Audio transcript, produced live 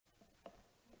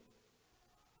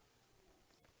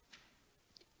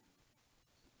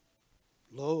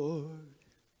Lord,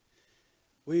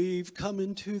 we've come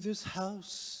into this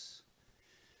house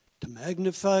to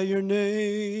magnify your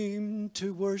name,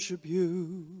 to worship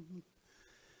you.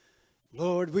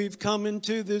 Lord, we've come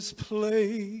into this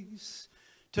place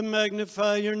to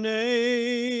magnify your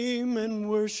name and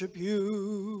worship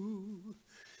you.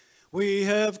 We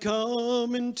have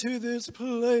come into this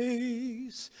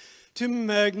place to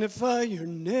magnify your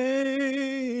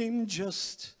name,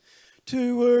 just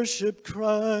to worship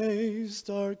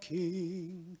Christ our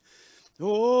King.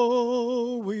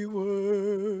 Oh, we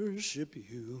worship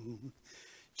you,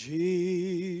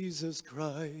 Jesus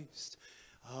Christ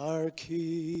our King.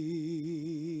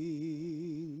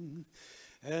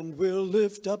 And we'll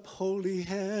lift up holy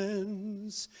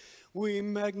hands. We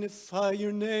magnify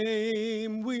your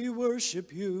name. We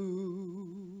worship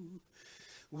you.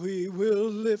 We will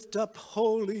lift up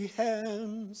holy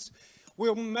hands.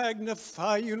 We'll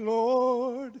magnify you,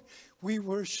 Lord. We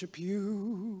worship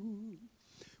you.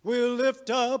 We'll lift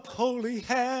up holy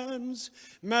hands,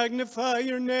 magnify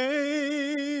your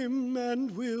name,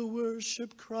 and we'll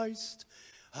worship Christ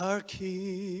our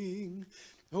King.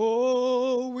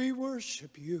 Oh, we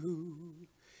worship you,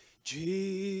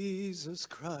 Jesus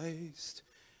Christ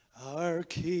our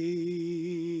King.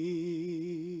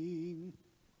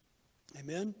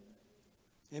 Amen?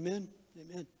 Amen?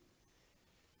 Amen.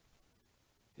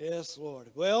 Yes, Lord.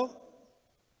 Well,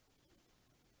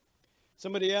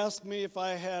 somebody asked me if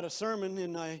I had a sermon,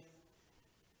 and I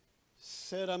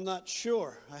said I'm not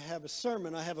sure. I have a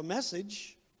sermon. I have a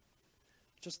message.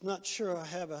 Just not sure I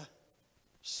have a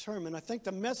sermon. I think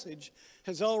the message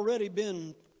has already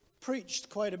been preached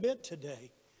quite a bit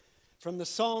today. From the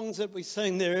songs that we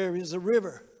sang, there is a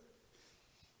river.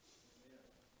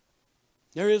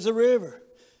 There is a river.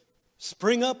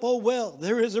 Spring up, oh well,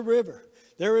 there is a river.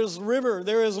 There is river.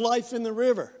 There is life in the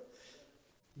river.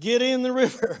 Get in the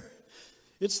river.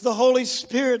 It's the Holy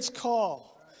Spirit's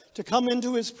call to come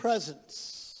into his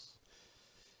presence.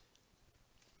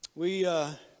 We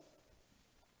are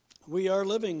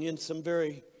living in some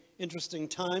very interesting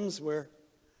times where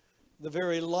the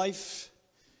very life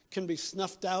can be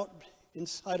snuffed out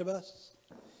inside of us,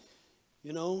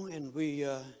 you know, and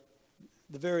the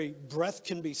very breath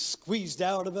can be squeezed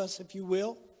out of us, if you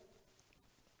will.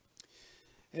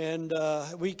 And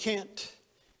we can't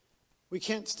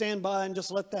stand by and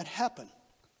just let that happen.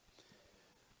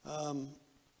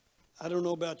 I don't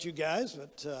know about you guys,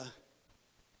 but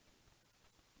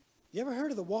you ever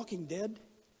heard of The Walking Dead?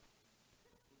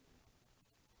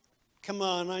 Come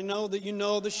on, I know that you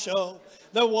know the show,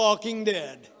 The Walking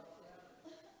Dead.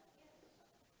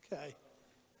 Okay.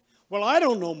 Well, I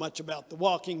don't know much about The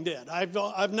Walking Dead.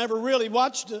 I've never really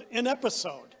watched an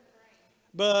episode.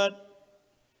 But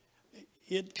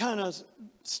it kind of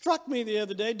struck me the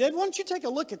other day. Dad, why don't you take a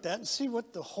look at that and see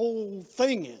what the whole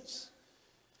thing is?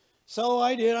 So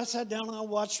I did. I sat down and I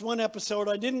watched one episode.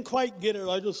 I didn't quite get it.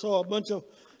 I just saw a bunch of,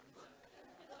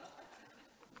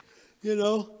 you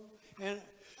know,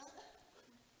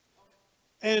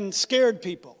 and scared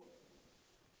people,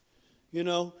 you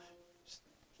know,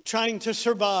 trying to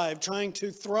survive, trying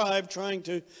to thrive, trying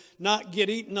to not get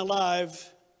eaten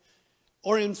alive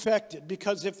or infected.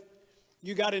 Because if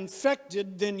you got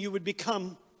infected, then you would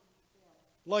become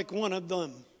like one of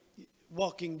them,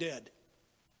 walking dead.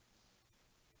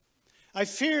 I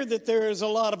fear that there is a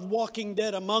lot of walking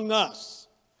dead among us.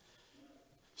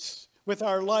 With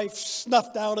our life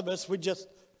snuffed out of us, we're just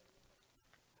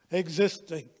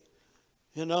existing,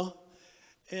 you know.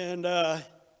 And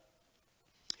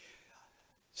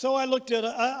so I looked it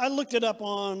up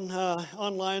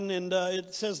online, and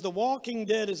it says The Walking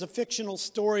Dead is a fictional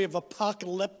story of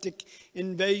apocalyptic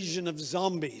invasion of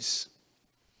zombies.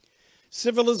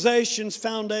 Civilizations'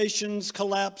 foundations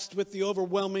collapsed with the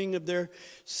overwhelming of their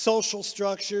social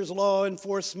structures, law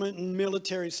enforcement, and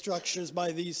military structures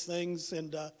by these things,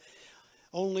 and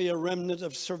only a remnant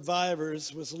of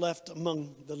survivors was left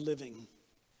among the living.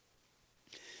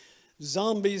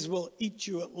 Zombies will eat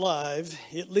you alive,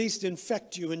 at least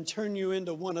infect you and turn you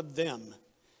into one of them.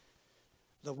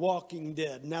 The Walking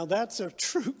Dead. Now that's a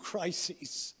true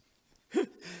crisis.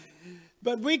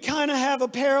 But we kind of have a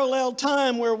parallel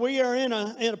time where we are in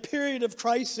a period of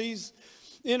crises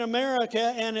in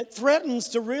America, and it threatens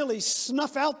to really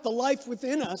snuff out the life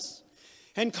within us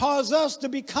and cause us to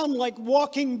become like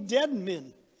walking dead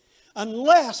men,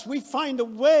 unless we find a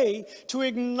way to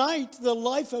ignite the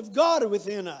life of God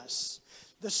within us.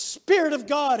 The Spirit of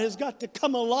God has got to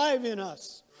come alive in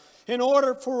us in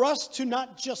order for us to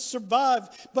not just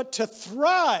survive, but to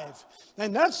thrive.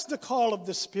 And that's the call of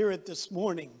the Spirit this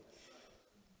morning.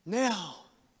 Now,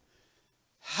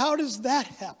 how does that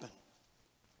happen?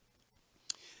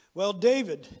 Well,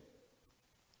 David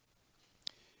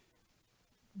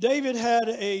had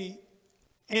an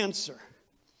answer.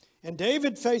 And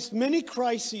David faced many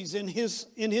crises in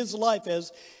his life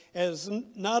as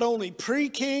not only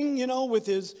pre-king, with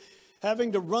his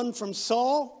having to run from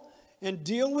Saul and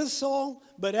deal with Saul,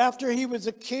 but after he was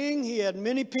a king, he had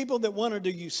many people that wanted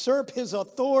to usurp his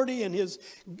authority and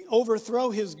overthrow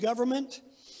his government.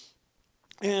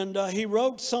 And he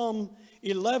wrote Psalm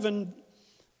 11,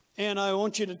 and I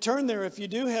want you to turn there if you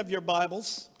do have your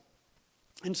Bibles.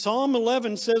 And Psalm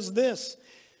 11 says this,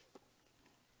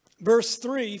 verse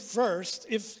 3 first,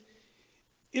 if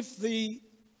the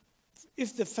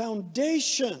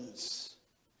foundations,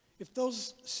 if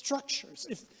those structures,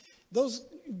 if those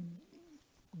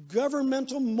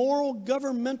moral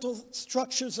governmental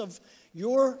structures of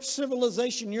your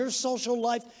civilization, your social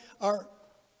life are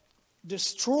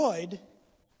destroyed,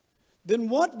 then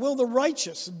what will the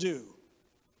righteous do?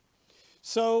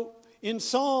 So in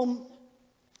Psalm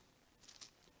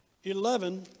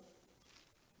 11,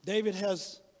 David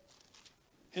has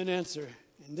an answer,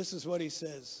 and this is what he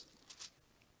says.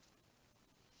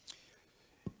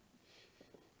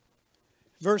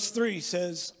 Verse 3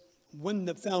 says, when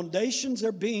the foundations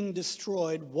are being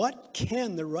destroyed, what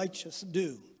can the righteous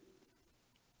do?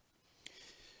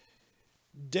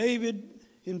 David,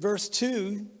 in verse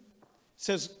 2,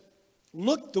 says,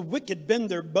 look, the wicked bend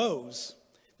their bows.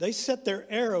 They set their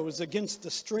arrows against the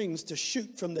strings to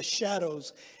shoot from the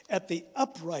shadows at the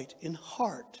upright in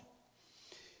heart.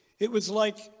 It was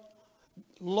like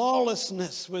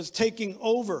lawlessness was taking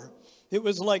over. It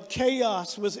was like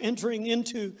chaos was entering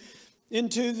into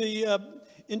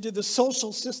the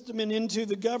social system and into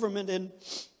the government.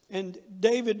 And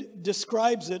David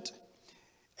describes it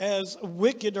as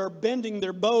wicked are bending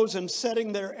their bows and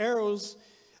setting their arrows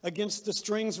against the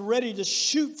strings, ready to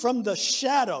shoot from the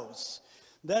shadows.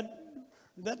 That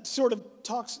sort of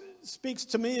speaks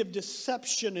to me of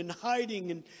deception and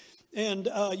hiding and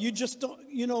you just don't,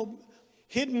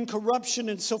 hidden corruption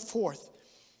and so forth.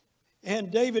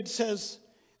 And David says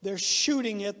they're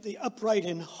shooting at the upright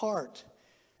in heart.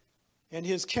 And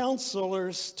his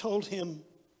counselors told him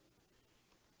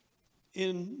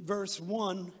in verse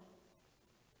 1,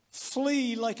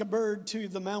 flee like a bird to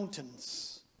the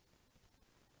mountains.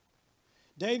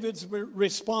 David's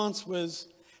response was,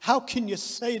 how can you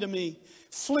say to me,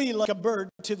 flee like a bird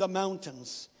to the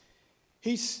mountains?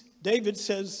 David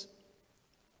says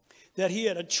that he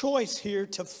had a choice here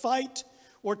to fight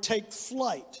or take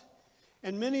flight.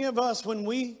 And many of us, when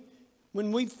we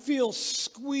feel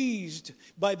squeezed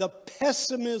by the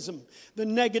pessimism, the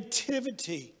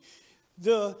negativity,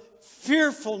 the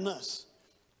fearfulness,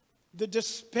 the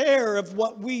despair of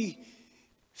what we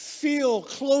feel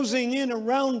closing in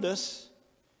around us,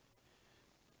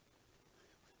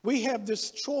 we have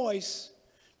this choice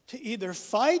to either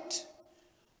fight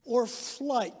or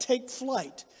take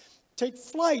flight. Take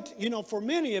flight, for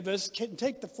many of us, can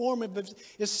take the form of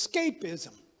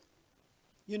escapism.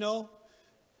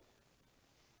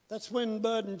 That's when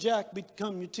Bud and Jack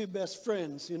become your two best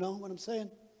friends, you know what I'm saying?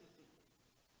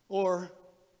 Or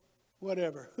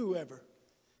whatever, whoever.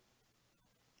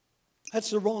 That's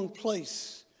the wrong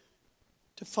place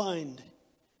to find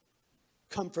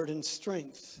comfort and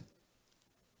strength.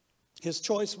 His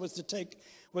choice was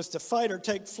to fight or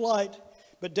take flight,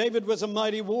 but David was a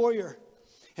mighty warrior.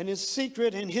 And his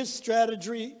secret and his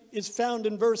strategy is found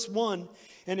in verse 1.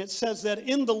 And it says that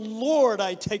in the Lord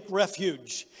I take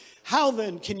refuge. How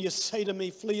then can you say to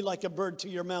me, flee like a bird to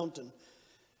your mountain?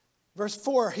 Verse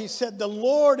 4, he said, the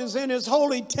Lord is in his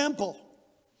holy temple.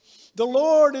 The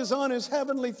Lord is on his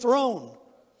heavenly throne.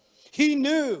 He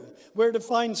knew where to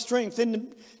find strength.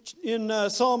 In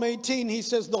Psalm 18, he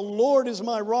says, the Lord is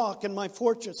my rock and my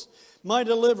fortress, my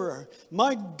deliverer.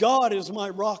 My God is my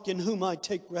rock in whom I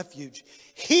take refuge.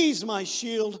 He's my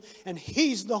shield and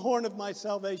he's the horn of my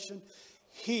salvation.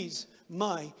 He's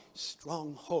my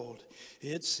stronghold.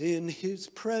 It's in his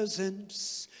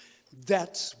presence.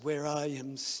 That's where I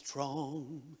am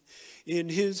strong. In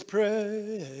his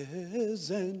presence,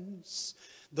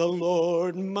 the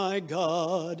Lord my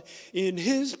God. In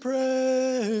his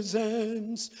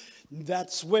presence,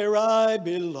 that's where I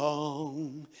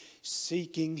belong.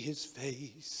 Seeking his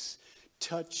face,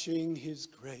 touching his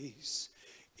grace.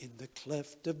 In the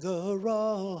cleft of the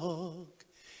rock.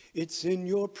 It's in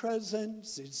your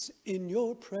presence,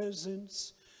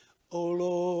 O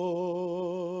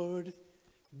Lord.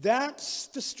 That's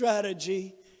the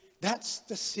strategy. That's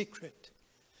the secret.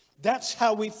 That's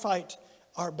how we fight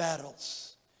our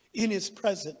battles, in his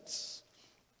presence.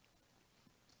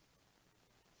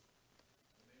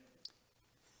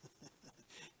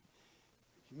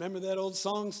 Remember that old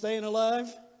song, Staying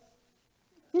Alive?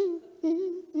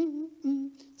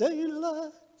 staying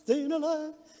alive, staying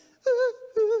alive. Ooh,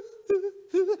 ooh, ooh,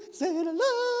 ooh, staying alive.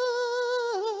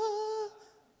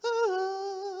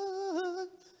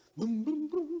 Boom, boom,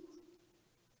 boom.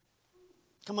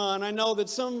 Come on, I know that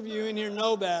some of you in here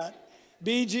know that.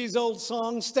 Bee Gees' old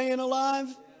song, Staying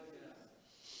Alive.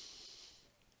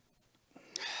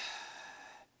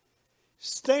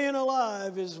 Staying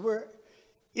alive is where,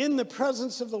 in the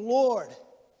presence of the Lord,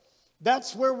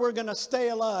 that's where we're going to stay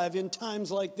alive in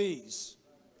times like these.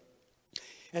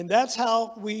 And that's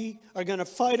how we are going to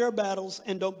fight our battles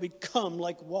and don't become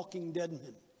like walking dead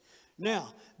men.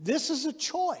 Now, this is a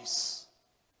choice.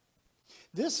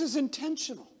 This is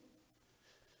intentional.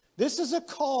 This is a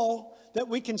call that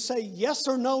we can say yes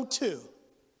or no to.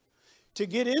 To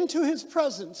get into his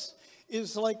presence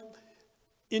is like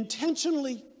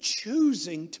intentionally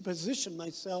choosing to position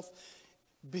myself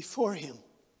before him.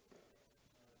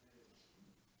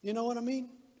 You know what I mean?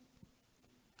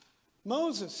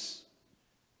 Moses,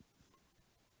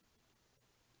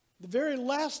 the very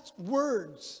last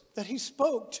words that he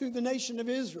spoke to the nation of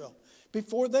Israel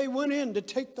before they went in to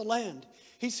take the land,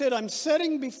 he said, I'm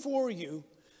setting before you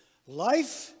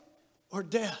life or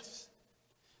death,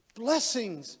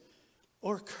 blessings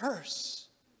or curse.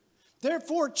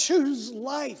 Therefore, choose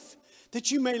life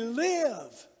that you may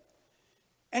live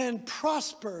and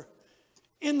prosper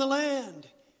in the land,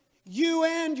 you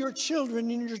and your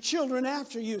children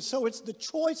after you. So it's the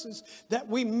choices that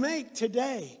we make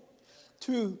today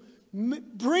to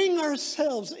bring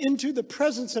ourselves into the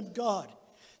presence of God.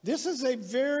 This is a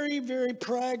very, very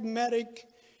pragmatic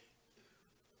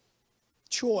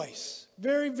choice.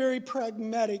 Very, very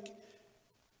pragmatic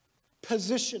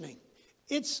positioning.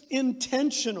 It's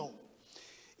intentional.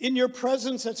 In your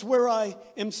presence, that's where I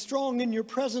am strong. In your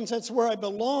presence, that's where I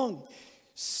belong.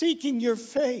 Seeking your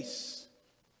face.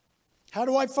 How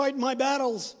do I fight my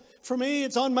battles? For me,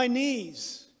 it's on my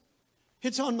knees.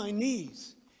 It's on my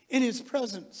knees in his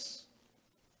presence.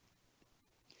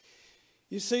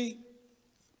 You see,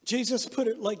 Jesus put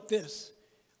it like this.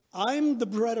 I'm the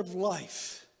bread of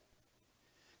life,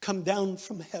 come down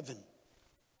from heaven.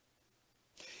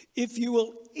 If you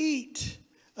will eat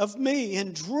of me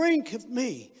and drink of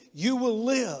me, you will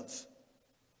live.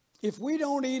 If we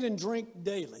don't eat and drink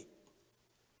daily,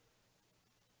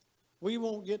 we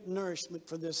won't get nourishment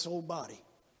for this whole body.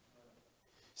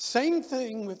 Same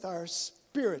thing with our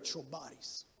spiritual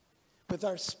bodies, with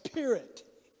our spirit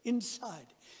inside.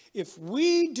 If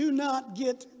we do not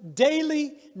get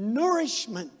daily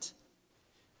nourishment,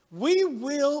 we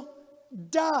will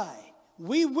die.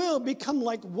 We will become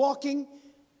like walking,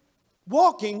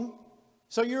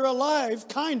 so you're alive,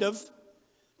 kind of,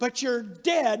 but you're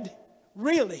dead,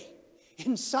 really,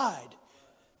 inside.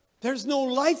 There's no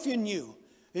life in you.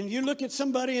 And you look at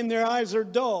somebody and their eyes are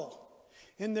dull,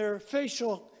 and their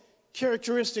facial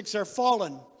characteristics are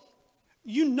fallen.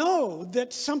 You know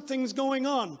that something's going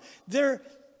on.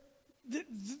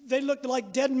 They look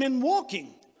like dead men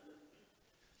walking.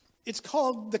 It's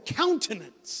called the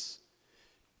countenance.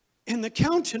 And the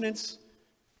countenance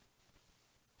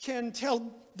can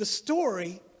tell the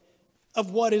story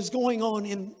of what is going on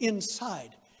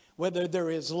inside, whether there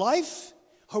is life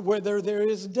or whether there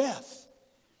is death.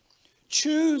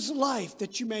 Choose life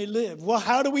that you may live. Well,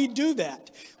 how do we do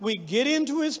that? We get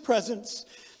into his presence.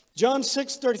 John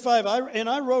 6:35, and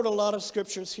I wrote a lot of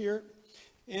scriptures here,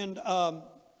 and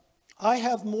I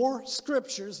have more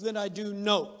scriptures than I do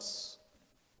notes.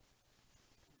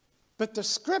 But the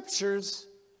scriptures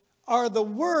are the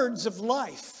words of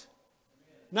life,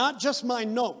 not just my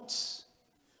notes.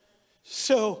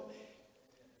 So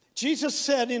Jesus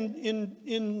said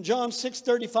in John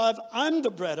 6:35, I'm the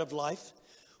bread of life.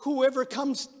 Whoever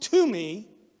comes to me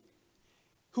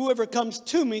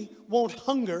won't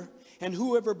hunger, and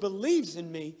whoever believes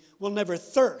in me will never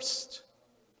thirst.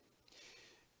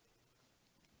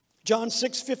 John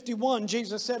 6:51,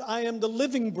 Jesus said, I am the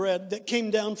living bread that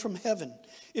came down from heaven.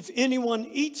 If anyone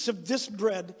eats of this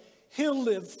bread, he'll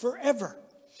live forever.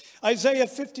 Isaiah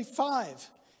 55,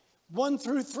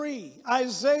 1-3.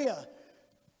 Isaiah,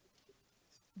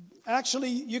 actually,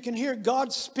 you can hear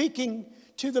God speaking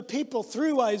to the people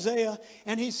through Isaiah,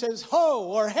 and he says, ho,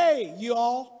 or hey, you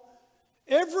all,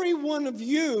 every one of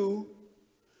you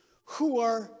who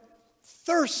are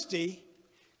thirsty,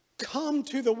 come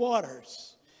to the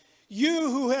waters. You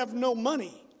who have no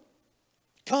money,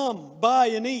 come, buy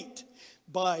and eat.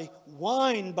 Buy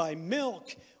wine, buy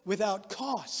milk without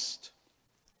cost.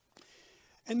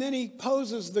 And then he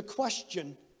poses the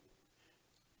question,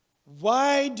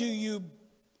 why do you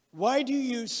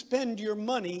spend your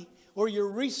money or your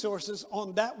resources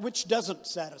on that which doesn't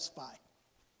satisfy?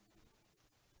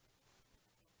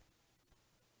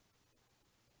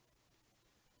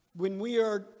 when we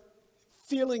are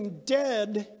feeling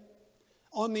dead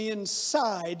on the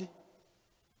inside,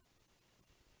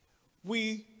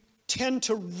 we tend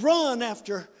to run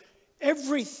after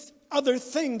every other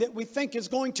thing that we think is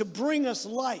going to bring us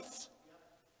life.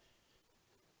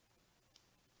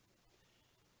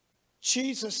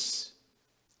 Jesus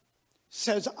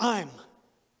says, I'm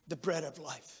the bread of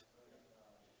life.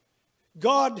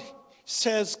 God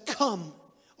says, come,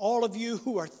 all of you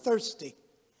who are thirsty,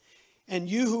 and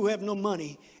you who have no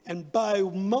money, and buy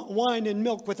wine and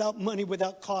milk without money,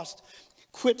 without cost.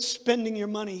 Quit spending your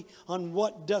money on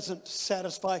what doesn't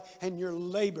satisfy and your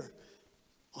labor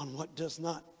on what does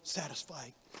not satisfy.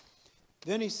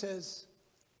 Then he says,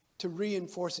 to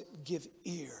reinforce it, give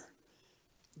ear.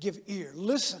 Give ear.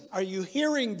 Listen, are you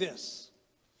hearing this?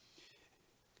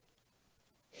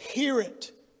 Hear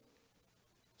it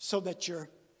so that your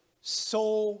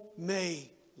soul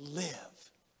may live.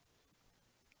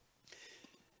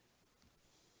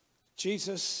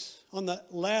 Jesus, on the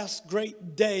last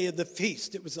great day of the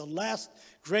feast, it was the last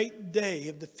great day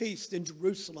of the feast in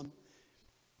Jerusalem.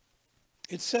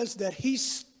 It says that he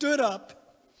stood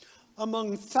up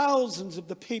among thousands of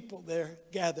the people there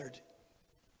gathered.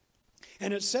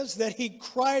 And it says that he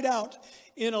cried out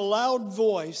in a loud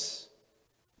voice.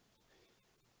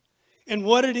 And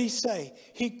what did he say?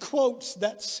 He quotes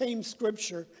that same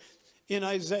scripture in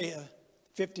Isaiah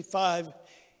 55,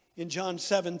 in John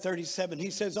 7:37. He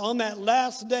says, on that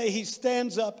last day, he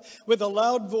stands up with a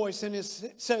loud voice and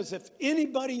says, if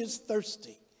anybody is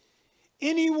thirsty,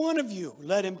 any one of you,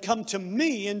 let him come to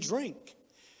me and drink.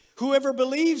 Whoever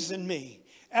believes in me,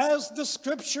 as the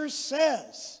scripture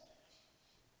says,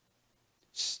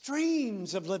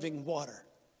 streams of living water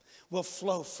will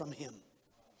flow from him.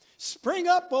 Spring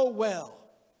up, O well.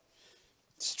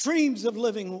 Streams of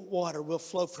living water will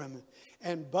flow from him.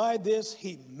 And by this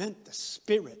he meant the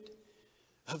Spirit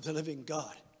of the living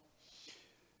God,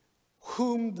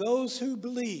 whom those who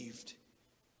believed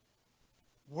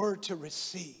were to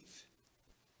receive.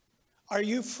 Are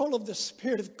you full of the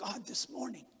Spirit of God this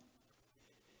morning?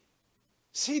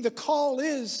 See, the call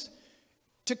is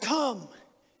to come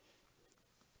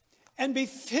and be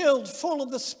filled full of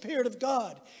the Spirit of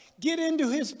God. Get into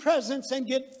his presence and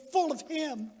get full of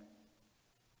him,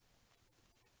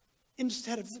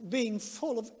 instead of being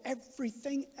full of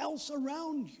everything else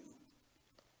around you.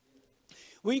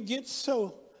 We get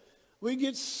so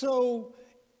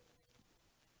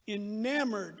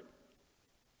enamored,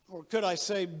 or could I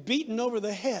say beaten over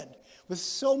the head with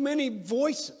so many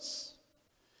voices,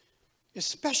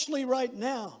 especially right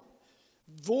now.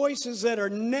 Voices that are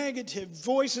negative,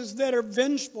 voices that are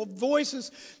vengeful,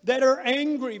 voices that are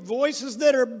angry, voices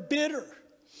that are bitter,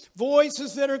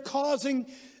 voices that are causing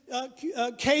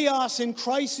chaos and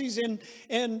crises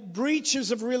and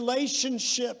breaches of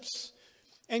relationships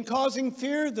and causing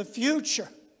fear of the future.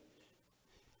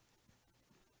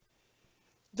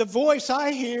 The voice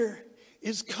I hear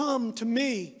is, come to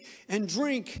me and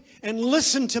drink and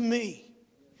listen to me.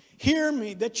 Hear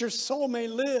me that your soul may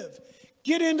live.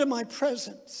 Get into my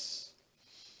presence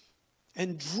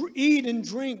and eat and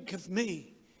drink of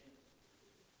me.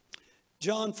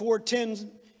 John 4:10,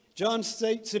 John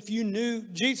states, if you knew,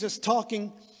 Jesus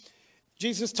talking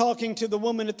to the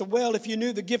woman at the well, if you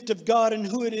knew the gift of God and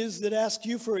who it is that asked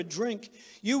you for a drink,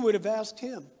 you would have asked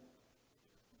him.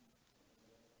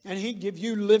 And he'd give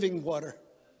you living water.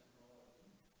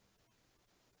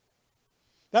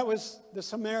 That was the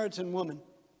Samaritan woman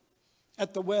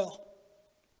at the well.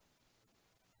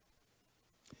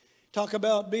 Talk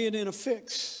about being in a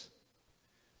fix.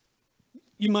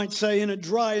 You might say in a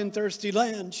dry and thirsty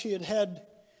land. She had had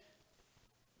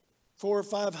 4 or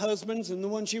 5 husbands, and the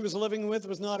one she was living with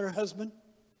was not her husband.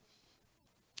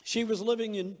 She was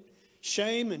living in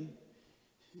shame and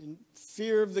in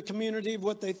fear of the community, of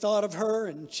what they thought of her,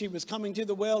 and she was coming to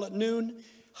the well at noon,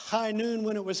 high noon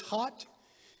when it was hot,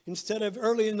 instead of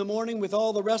early in the morning with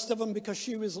all the rest of them, because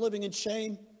she was living in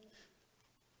shame,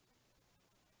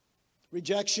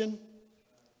 rejection.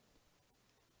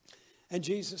 And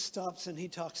Jesus stops and he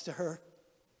talks to her.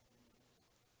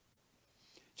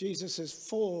 Jesus is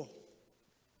full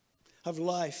of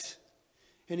life.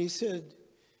 And he said,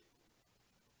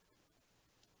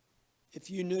 if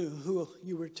you knew who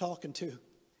you were talking to,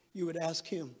 you would ask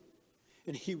him,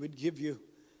 and he would give you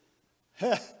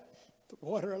the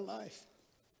water of life.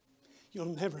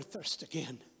 You'll never thirst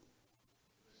again.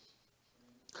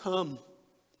 Come,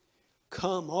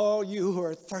 all you who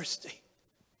are thirsty.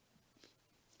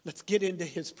 Let's get into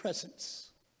his presence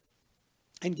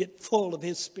and get full of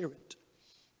his Spirit.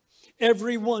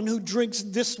 Everyone who drinks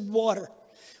this water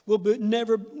will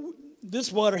never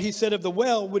this water, he said, of the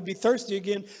well would be thirsty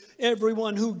again.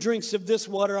 Everyone who drinks of this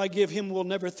water I give him will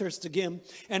never thirst again.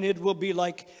 And it will be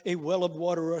like a well of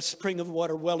water or a spring of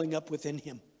water welling up within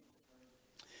him.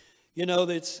 You know,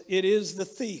 it is the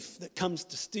thief that comes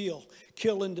to steal,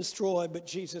 kill, and destroy. But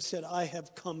Jesus said, I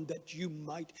have come that you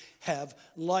might have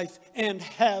life and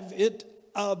have it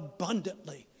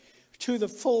abundantly, to the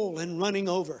full and running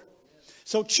over.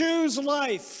 So choose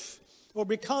life or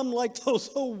become like those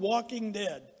old walking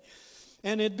dead.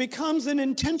 And it becomes an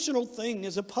intentional thing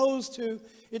as opposed to,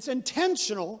 it's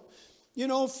intentional, you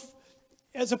know,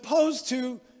 as opposed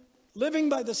to living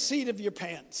by the seat of your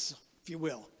pants, if you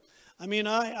will. I mean,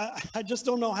 I just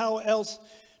don't know how else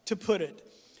to put it.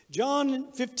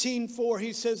 John 15:4,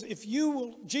 he says, if you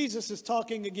will, Jesus is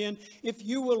talking again, if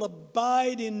you will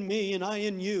abide in me and I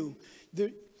in you,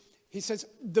 he says,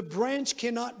 the branch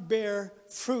cannot bear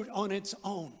fruit on its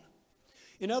own.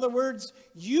 In other words,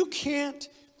 you can't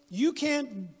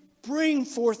bring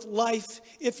forth life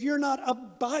if you're not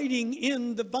abiding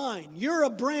in the vine. You're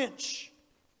a branch.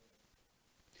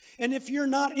 And if you're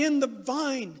not in the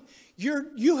vine,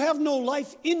 you have no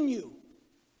life in you.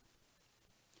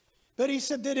 But he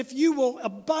said that if you will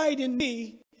abide in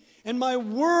me and my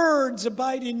words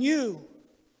abide in you,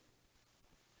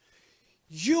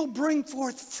 you'll bring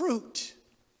forth fruit.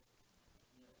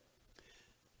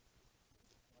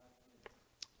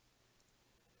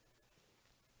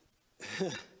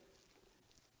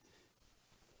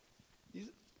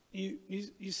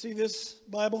 You see this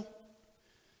Bible?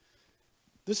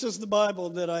 This is the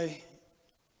Bible that I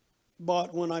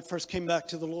bought when I first came back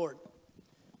to the Lord.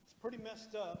 It's pretty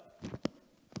messed up.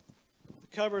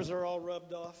 The covers are all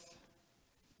rubbed off.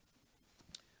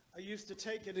 I used to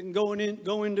take it and go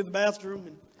into the bathroom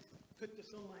and put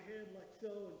this on my head like so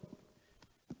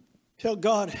and tell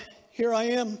God, here I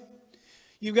am.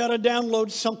 You got to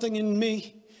download something in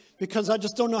me because I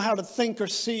just don't know how to think or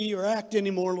see or act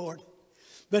anymore, Lord.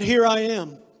 But here I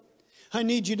am. I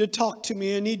need you to talk to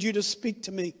me. I need you to speak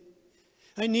to me.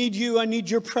 I need you. I need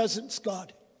your presence,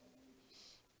 God.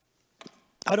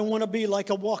 I don't want to be like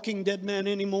a walking dead man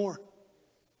anymore.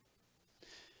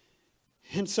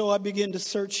 And so I began to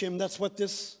search him. That's what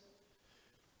this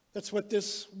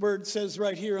word says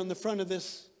right here on the front of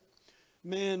this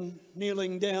man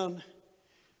kneeling down,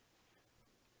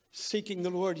 seeking the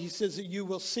Lord. He says that you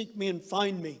will seek me and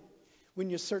find me when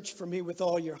you search for me with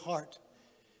all your heart.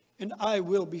 And I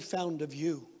will be found of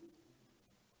you.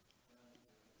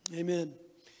 Amen.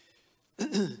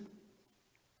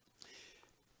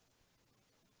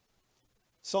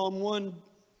 Psalm 1,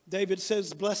 David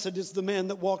says, blessed is the man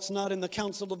that walks not in the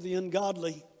counsel of the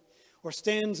ungodly, or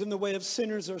stands in the way of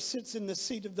sinners, or sits in the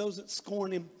seat of those that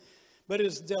scorn him. But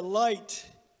his delight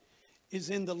is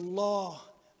in the law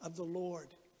of the Lord.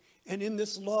 And in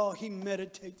this law he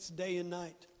meditates day and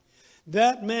night.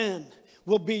 That man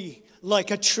will be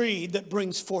like a tree that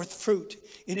brings forth fruit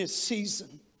in his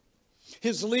season.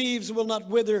 His leaves will not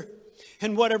wither,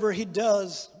 and whatever he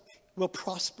does will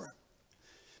prosper.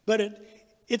 But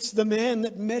it's the man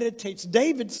that meditates.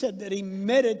 David said that he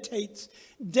meditates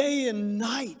day and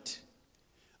night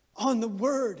on the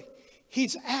Word.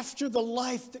 He's after the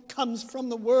life that comes from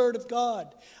the Word of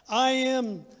God. I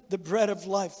am the bread of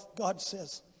life, God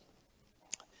says.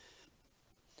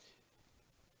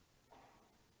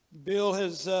 Bill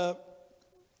has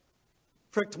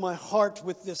pricked my heart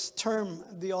with this term,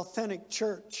 the authentic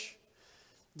church.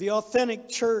 The authentic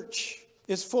church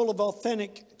is full of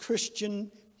authentic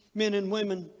Christian men and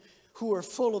women who are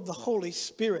full of the Holy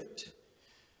Spirit.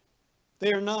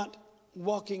 They are not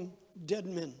walking dead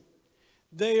men.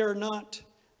 They are not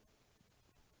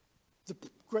the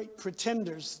great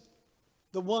pretenders,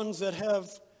 the ones that have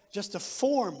just a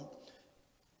form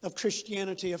of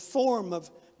Christianity, a form of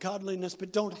godliness,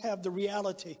 but don't have the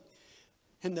reality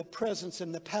and the presence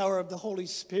and the power of the Holy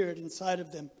Spirit inside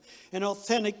of them. An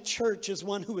authentic church is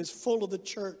one who is full of the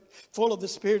church, full of the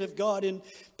Spirit of God. And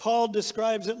Paul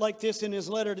describes it like this in his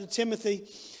letter to Timothy.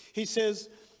 He says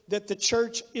that the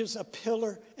church is a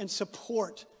pillar and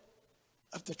support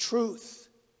of the truth.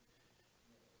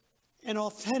 An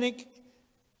authentic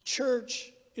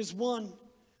church is one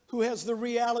who has the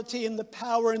reality and the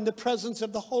power and the presence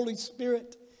of the Holy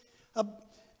Spirit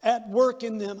at work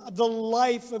in them, the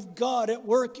life of God at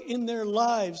work in their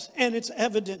lives, and it's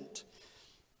evident.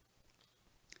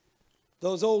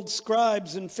 Those old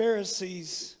scribes and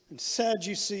Pharisees and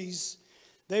Sadducees,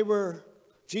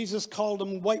 Jesus called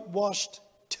them whitewashed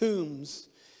tombs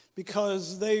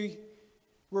because they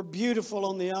were beautiful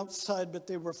on the outside, but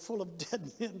they were full of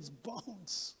dead men's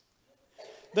bones.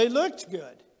 They looked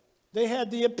good. They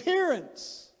had the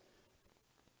appearance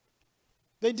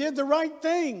They did the right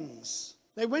things.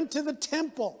 They went to the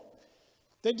temple.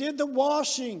 They did the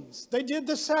washings. They did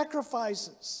the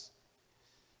sacrifices.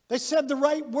 They said the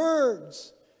right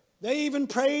words. They even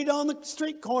prayed on the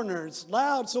street corners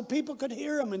loud so people could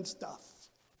hear them and stuff.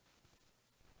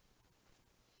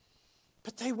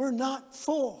 But they were not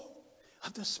full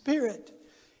of the Spirit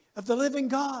of the living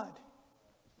God.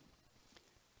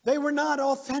 They were not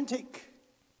authentic.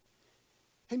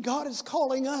 And God is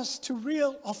calling us to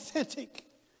real, authentic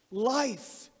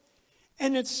life.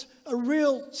 And it's a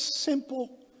real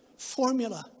simple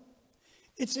formula.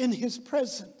 It's in His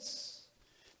presence.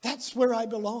 That's where I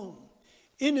belong.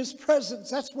 In His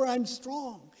presence, that's where I'm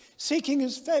strong. Seeking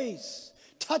His face,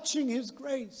 touching His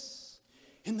grace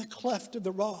in the cleft of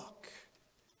the rock.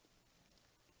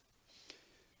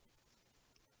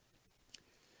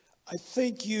 I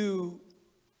think you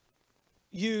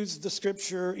used the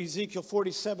scripture Ezekiel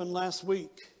 47 last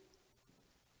week.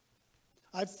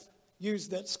 I've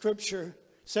used that scripture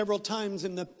several times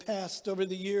in the past over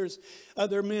the years.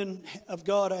 Other men of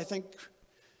God, I think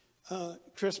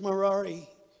Chris Marari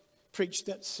preached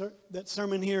that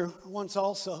sermon here once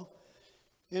also.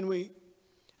 And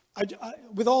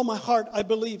with all my heart, I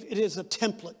believe it is a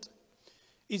template.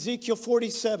 Ezekiel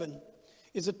 47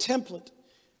 is a template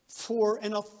for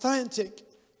an authentic,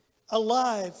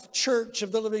 alive church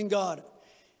of the living God.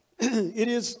 It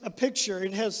is a picture.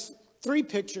 It has 3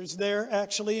 pictures there,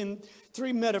 actually, and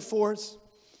 3 metaphors.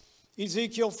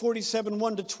 Ezekiel 47,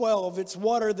 1 to 12. It's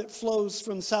water that flows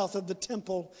from south of the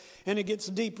temple, and it gets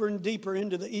deeper and deeper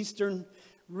into the eastern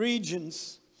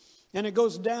regions. And it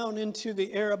goes down into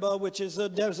the Arabah, which is a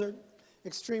desert,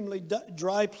 extremely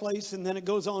dry place, and then it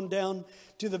goes on down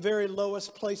to the very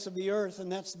lowest place of the earth, and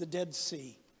that's the Dead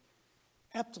Sea.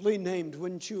 Aptly named,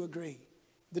 wouldn't you agree?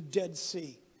 The Dead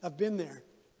Sea. I've been there.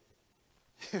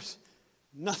 There's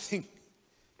nothing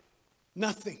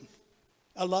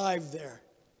alive there.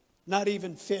 Not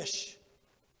even fish.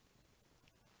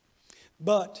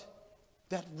 But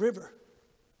that river.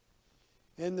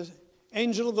 And the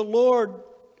angel of the Lord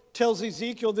tells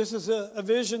Ezekiel, this is a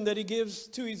vision that he gives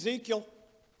to Ezekiel.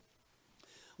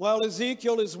 While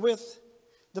Ezekiel is with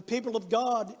the people of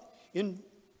God in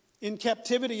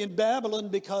captivity in Babylon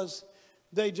because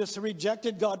they just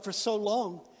rejected God for so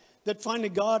long that finally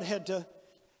God had to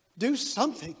do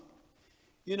something.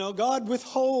 You know, God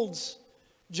withholds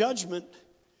judgment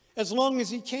as long as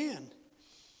He can.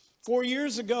 4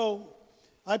 years ago,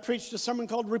 I preached a sermon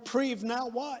called Reprieve, Now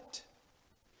What?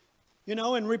 You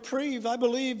know, and reprieve, I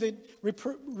believe that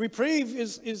reprieve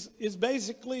is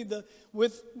basically the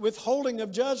withholding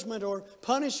of judgment or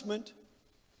punishment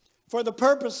for the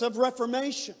purpose of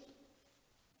reformation.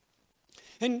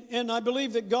 And I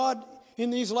believe that God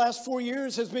in these last 4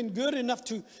 years has been good enough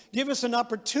to give us an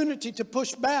opportunity to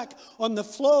push back on the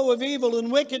flow of evil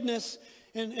and wickedness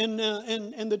and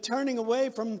the turning away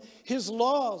from His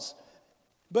laws.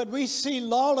 But we see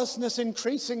lawlessness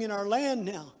increasing in our land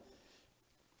now.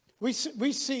 We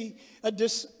see a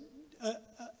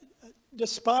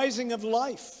despising of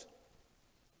life.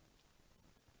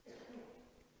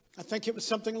 I think it was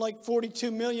something like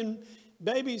 42 million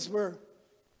babies were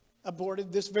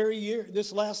aborted this very year,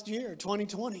 this last year,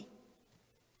 2020.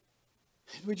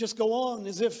 We just go on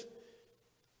as if,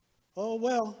 oh,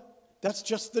 well, that's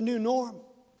just the new norm.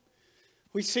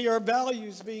 We see our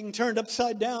values being turned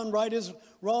upside down. Right is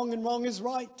wrong and wrong is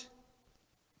right.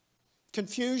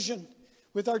 Confusion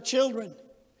with our children.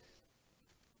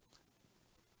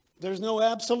 There's no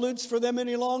absolutes for them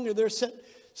any longer. They're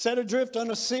set adrift on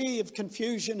a sea of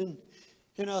confusion and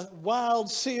in a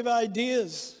wild sea of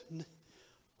ideas,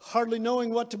 hardly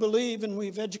knowing what to believe, and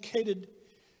we've educated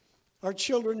our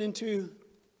children into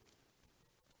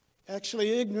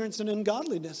actually ignorance and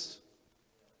ungodliness.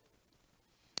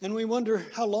 And we wonder,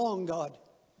 how long, God?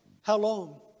 How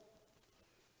long?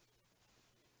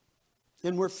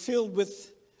 And we're filled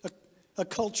with a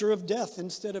culture of death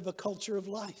instead of a culture of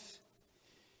life.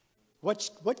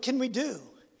 What can we do?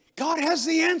 God has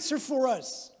the answer for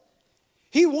us.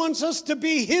 He wants us to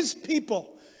be His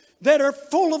people that are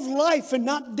full of life and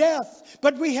not death.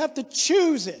 But we have to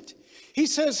choose it. He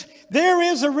says, there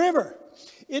is a river.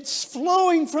 It's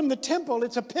flowing from the temple.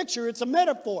 It's a picture. It's a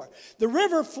metaphor. The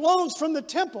river flows from the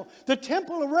temple. The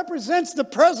temple represents the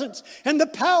presence and the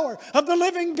power of the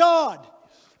living God.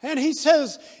 And He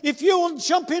says, if you will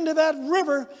jump into that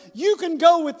river, you can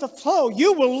go with the flow.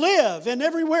 You will live. And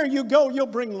everywhere you go, you'll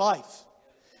bring life.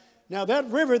 Now that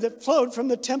river that flowed from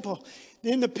the temple,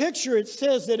 in the picture it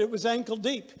says that it was ankle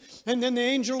deep. And then the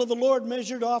angel of the Lord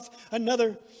measured off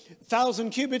another 1,000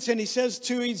 cubits. And he says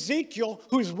to Ezekiel,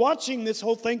 who's watching this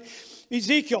whole thing,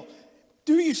 Ezekiel,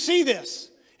 do you see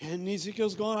this? And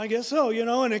Ezekiel's going, I guess so,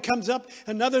 and it comes up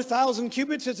another 1,000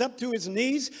 cubits, it's up to his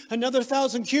knees. Another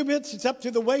 1,000 cubits, it's up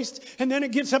to the waist. And then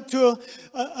it gets up to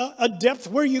a depth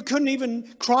where you couldn't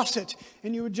even cross it.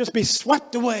 And you would just be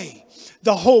swept away.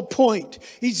 The whole point.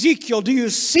 Ezekiel, do you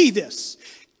see this?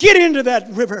 Get into that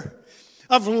river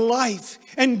of life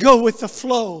and go with the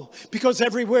flow. Because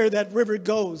everywhere that river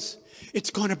goes, it's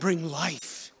going to bring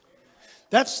life.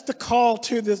 That's the call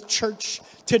to the church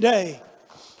today.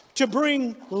 To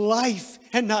bring life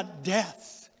and not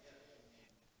death.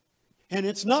 And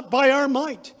it's not by our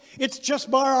might. It's just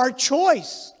by our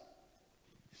choice.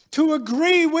 To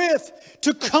agree with,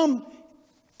 to come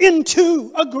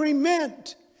into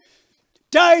agreement.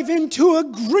 Dive into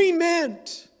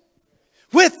agreement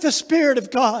with the Spirit of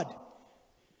God.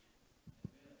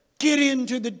 Get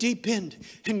into the deep end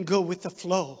and go with the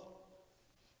flow.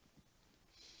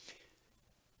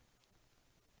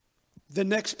 The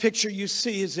next picture you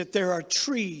see is that there are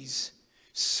trees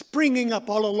springing up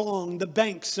all along the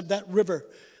banks of that river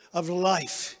of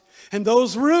life. And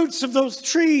those roots of those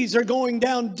trees are going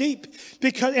down deep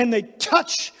and they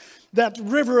touch that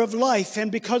river of life.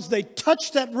 And because they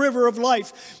touch that river of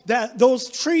life, those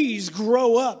trees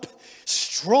grow up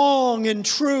strong and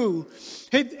true.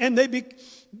 And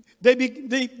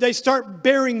they start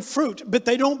bearing fruit, but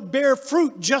they don't bear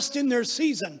fruit just in their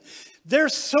season. They're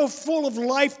so full of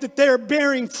life that they're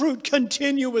bearing fruit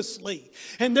continuously.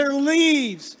 And their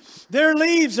leaves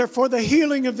are for the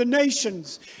healing of the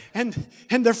nations. And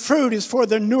their fruit is for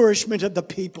the nourishment of the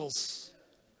peoples.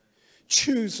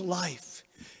 Choose life.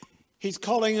 He's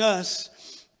calling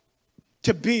us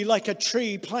to be like a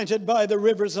tree planted by the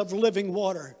rivers of living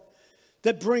water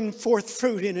that bring forth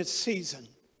fruit in its season.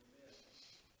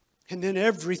 And then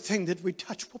everything that we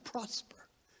touch will prosper.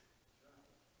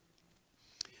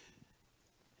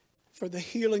 For the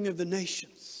healing of the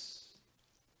nations.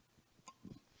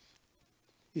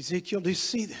 Ezekiel, do you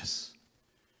see this?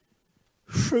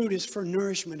 Fruit is for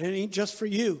nourishment. It ain't just for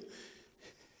you.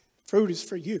 Fruit is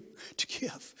for you to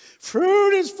give.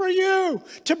 Fruit is for you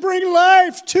to bring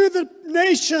life to the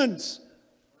nations.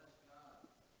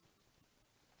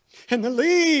 And the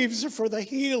leaves are for the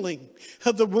healing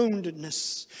of the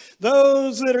woundedness.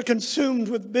 Those that are consumed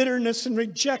with bitterness and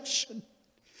rejection.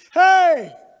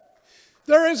 Hey!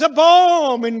 There is a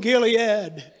balm in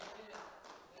Gilead.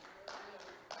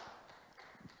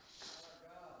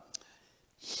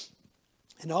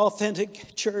 An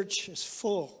authentic church is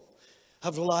full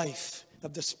of life,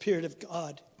 of the Spirit of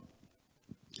God.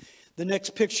 The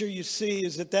next picture you see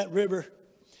is that river,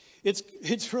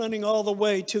 it's running all the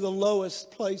way to the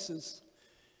lowest places.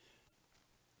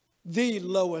 The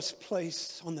lowest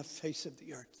place on the face of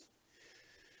the earth.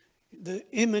 The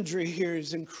imagery here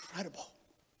is incredible.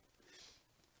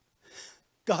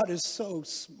 God is so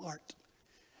smart.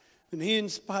 And He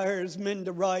inspires men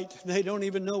to write. They don't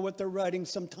even know what they're writing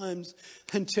sometimes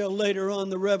until later on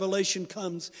the revelation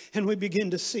comes and we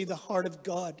begin to see the heart of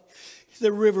God.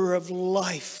 The river of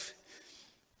life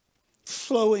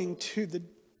flowing to the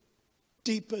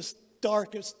deepest,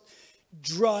 darkest,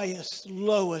 driest,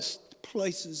 lowest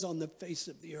places on the face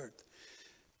of the earth.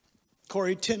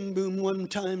 Corrie ten Boom one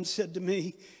time said to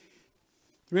me,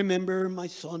 "Remember, my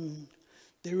son,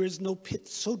 there is no pit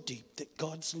so deep that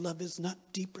God's love is not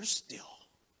deeper still."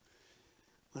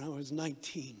 When I was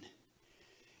 19.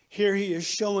 Here He is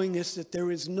showing us that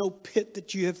there is no pit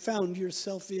that you have found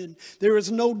yourself in. There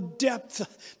is no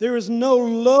depth. There is no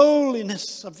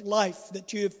lowliness of life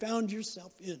that you have found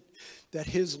yourself in that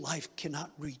His life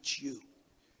cannot reach you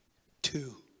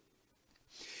to.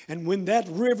 And when that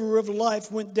river of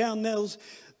life went down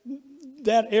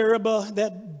that Arabah,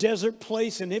 that desert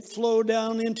place, and it flowed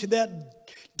down into that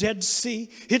Dead Sea,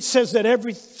 it says that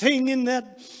everything in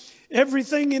that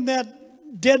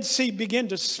Dead Sea began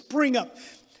to spring up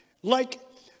like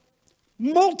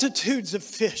multitudes of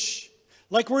fish,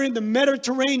 like we're in the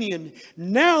Mediterranean.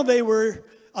 Now they were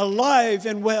alive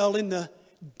and well in the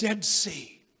Dead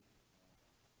Sea.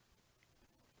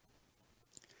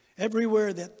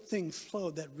 Everywhere that thing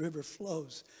flowed, that river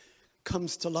flows,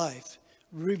 comes to life,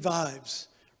 revives,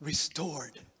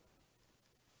 restored.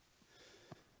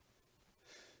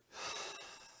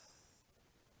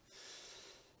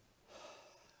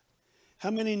 How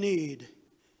many need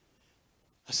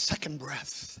a second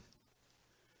breath,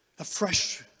 a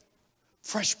fresh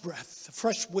breath, a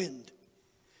fresh wind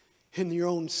in your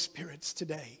own spirits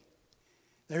today?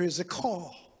 There is a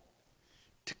call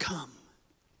to come.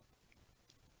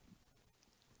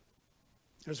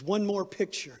 There's one more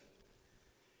picture,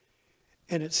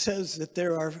 and it says that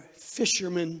there are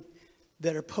fishermen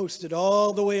that are posted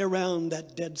all the way around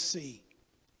that Dead Sea.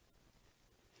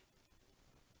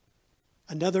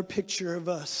 Another picture of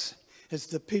us as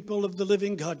the people of the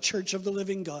living God, church of the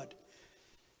living God.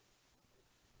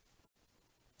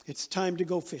 It's time to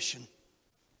go fishing.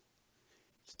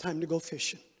 It's time to go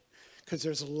fishing. Because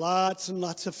there's lots and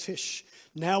lots of fish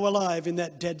now alive in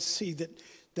that Dead Sea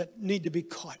that need to be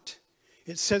caught.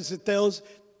 It says that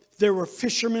there were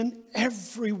fishermen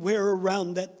everywhere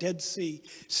around that Dead Sea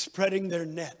spreading their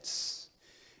nets.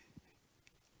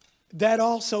 That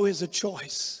also is a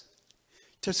choice,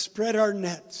 to spread our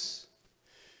nets,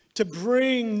 to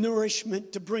bring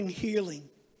nourishment, to bring healing,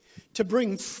 to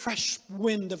bring fresh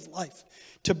wind of life,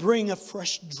 to bring a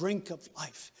fresh drink of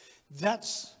life.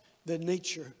 That's the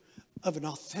nature of an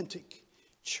authentic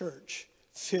church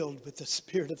filled with the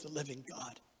Spirit of the living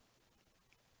God.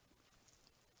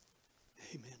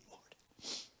 Amen, Lord.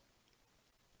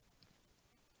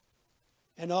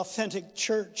 An authentic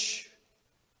church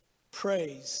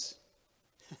prays.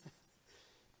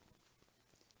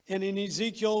 And in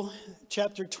Ezekiel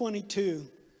chapter 22,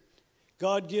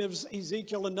 God gives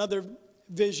Ezekiel another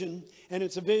vision, and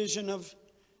it's a vision of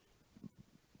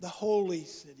the holy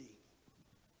city.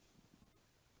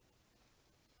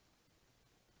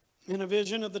 And a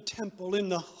vision of the temple in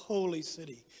the holy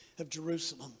city of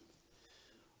Jerusalem.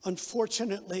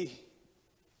 Unfortunately,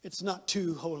 it's not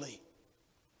too holy.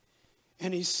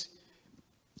 And he's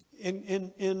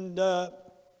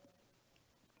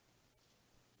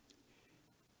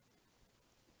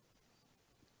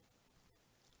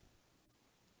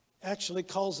actually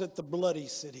calls it the bloody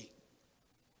city.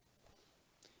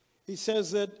 He says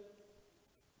that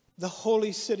the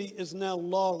holy city is now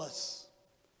lawless.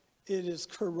 It is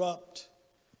corrupt.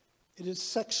 It is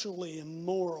sexually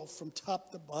immoral from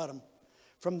top to bottom.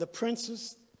 From the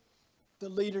princes, the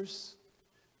leaders,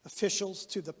 officials,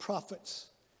 to the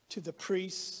prophets, to the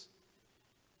priests,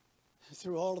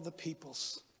 through all of the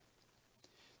peoples.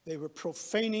 They were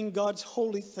profaning God's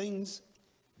holy things.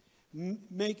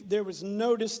 There was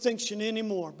no distinction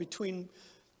anymore between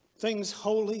things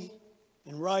holy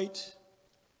and right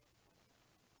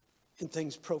and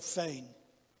things profane.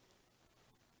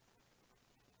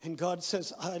 And God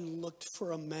says, I looked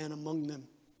for a man among them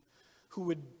who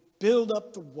would build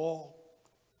up the wall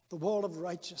of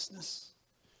righteousness,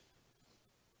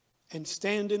 and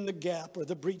stand in the gap or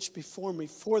the breach before me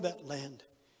for that land,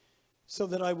 so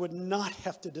that I would not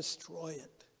have to destroy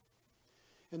it.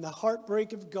 And the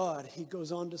heartbreak of God, he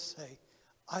goes on to say,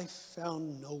 I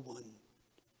found no one.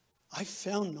 I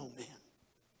found no man.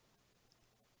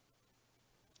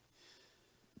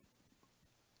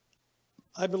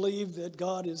 I believe that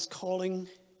God is calling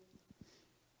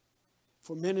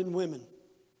for men and women.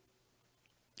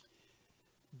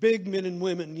 Big men and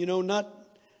women,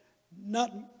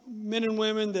 not men and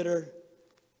women that are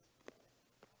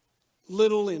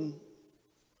little in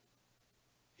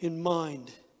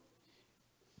mind,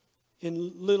 and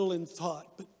little in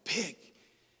thought, but big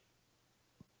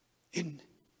in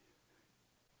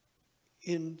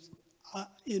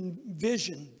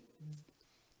vision,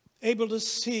 able to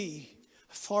see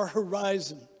a far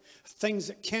horizon of things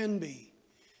that can be.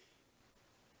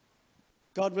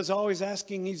 God was always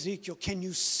asking Ezekiel, can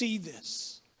you see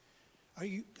this?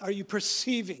 Are you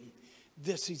perceiving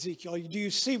this, Ezekiel? Do you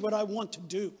see what I want to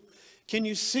do? Can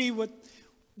you see what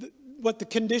the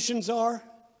conditions are?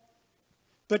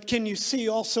 But can you see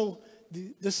also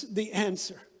the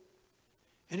answer?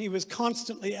 And he was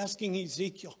constantly asking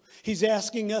Ezekiel. He's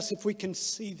asking us if we can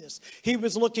see this. He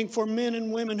was looking for men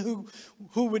and women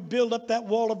who would build up that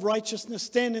wall of righteousness,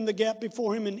 stand in the gap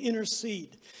before him and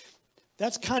intercede.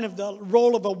 That's kind of the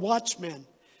role of a watchman.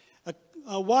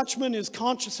 A watchman is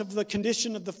conscious of the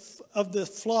condition of the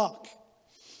flock.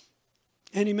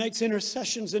 And he makes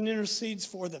intercessions and intercedes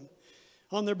for them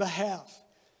on their behalf.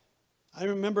 I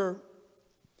remember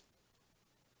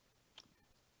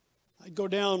I'd go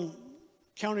down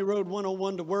County Road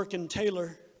 101 to work in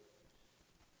Taylor.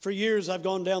 For years I've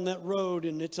gone down that road,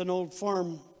 and it's an old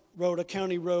farm road, a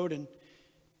county road,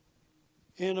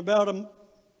 and about a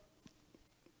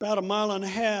mile and a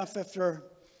half after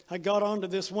I got onto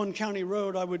this one county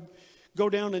road, I would go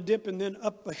down a dip and then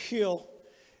up a hill.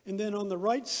 And then on the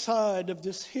right side of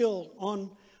this hill,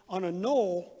 on a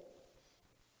knoll,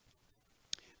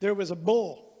 there was a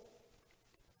bull.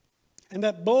 And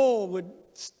that bull would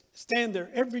stand there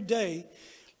every day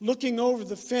looking over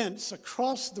the fence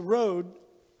across the road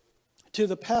to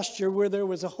the pasture where there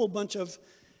was a whole bunch of,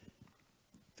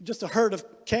 just a herd of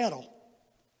cattle.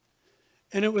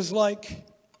 And it was like,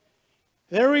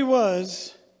 there he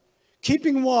was,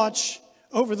 keeping watch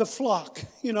over the flock,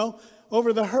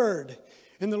 over the herd.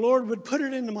 And the Lord would put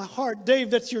it into my heart,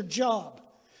 Dave, that's your job.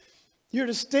 You're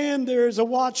to stand there as a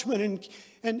watchman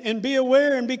and be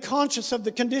aware and be conscious of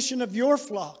the condition of your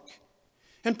flock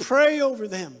and pray over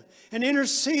them and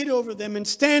intercede over them and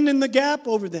stand in the gap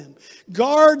over them.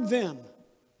 Guard them.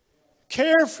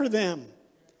 Care for them.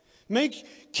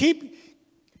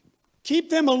 Keep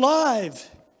them alive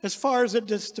as far as it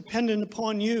is dependent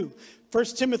upon you.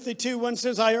 1 Timothy 2:1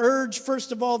 says, I urge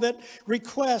first of all that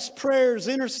requests, prayers,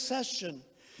 intercession,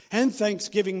 and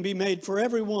thanksgiving be made for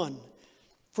everyone,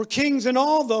 for kings and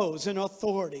all those in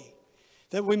authority,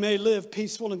 that we may live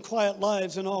peaceful and quiet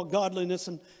lives in all godliness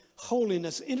and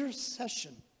holiness.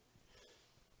 Intercession.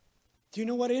 Do you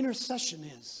know what intercession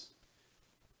is?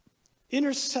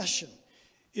 Intercession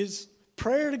is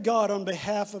prayer to God on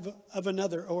behalf of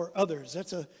another or others.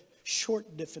 That's a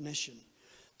short definition.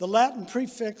 The Latin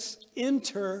prefix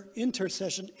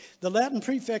intercession, the Latin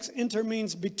prefix inter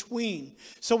means between.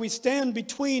 So we stand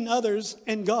between others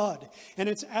and God. And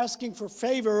it's asking for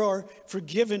favor or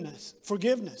forgiveness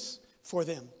for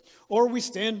them. Or we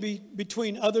stand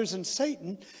between others and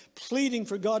Satan, pleading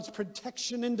for God's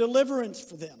protection and deliverance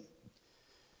for them.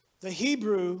 The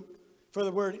Hebrew for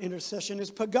the word intercession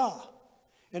is pagah.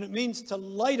 And it means to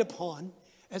light upon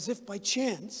as if by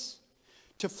chance,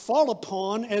 to fall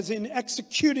upon as in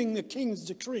executing the king's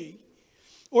decree,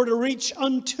 or to reach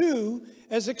unto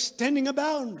as extending a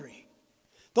boundary.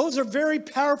 Those are very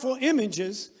powerful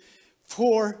images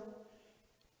for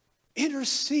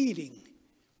interceding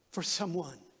for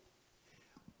someone.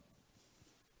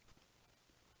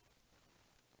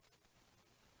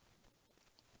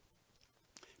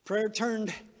 Prayer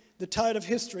turned the tide of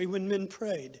history when men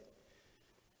prayed.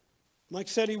 Mike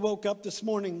said he woke up this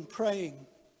morning praying.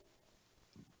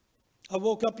 I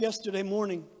woke up yesterday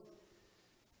morning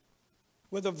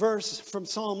with a verse from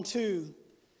Psalm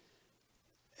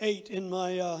 2:8 in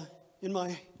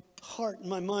my heart, in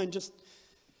my mind, just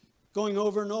going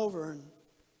over and over. And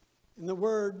the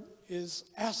word is,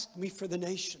 ask me for the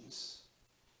nations.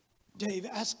 Dave,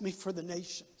 ask me for the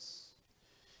nations.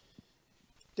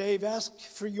 Dave, ask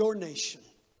for your nation.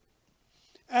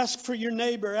 Ask for your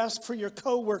neighbor. Ask for your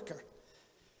co-worker.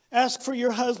 Ask for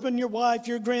your husband, your wife,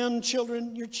 your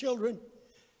grandchildren, your children.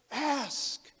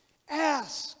 Ask.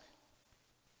 Ask.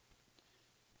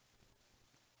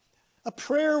 A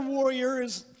prayer warrior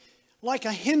is like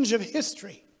a hinge of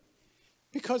history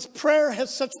because prayer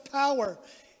has such power.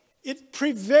 It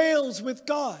prevails with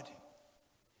God.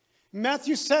 In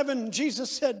Matthew 7, Jesus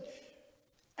said,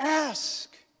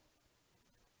 ask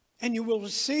and you will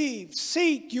receive.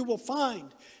 Seek, you will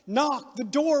find. Knock, the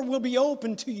door will be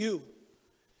open to you.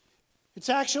 It's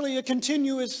actually a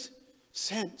continuous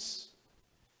sense.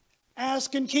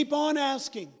 Ask and keep on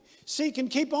asking. Seek and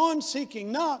keep on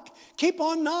seeking. Knock, keep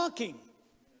on knocking.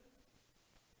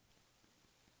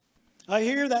 I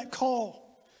hear that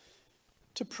call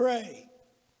to pray.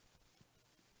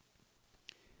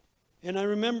 And I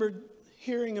remembered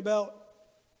hearing about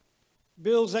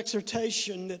Bill's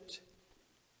exhortation that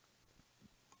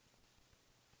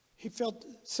he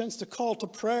sensed a call to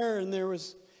prayer, and there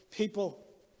was people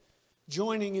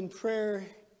joining in prayer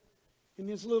in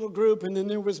his little group, and then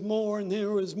there was more, and there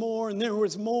was more, and there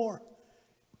was more.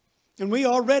 And we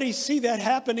already see that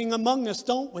happening among us,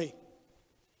 don't we?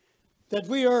 That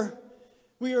we are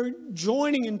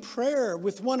joining in prayer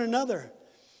with one another,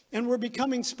 and we're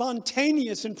becoming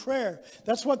spontaneous in prayer.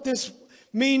 That's what this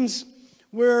means.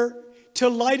 We're to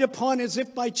light upon as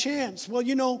if by chance. Well,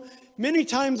 you know, many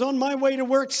times on my way to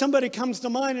work, somebody comes to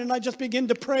mind and I just begin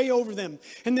to pray over them.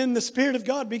 And then the Spirit of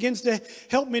God begins to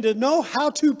help me to know how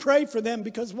to pray for them.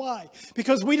 Because why?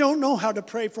 Because we don't know how to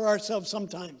pray for ourselves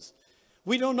sometimes.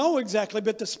 We don't know exactly,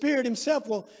 but the Spirit Himself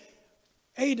will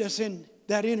aid us in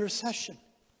that intercession.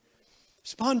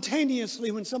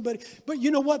 Spontaneously when somebody, but you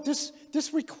know what? This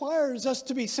requires us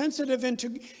to be sensitive and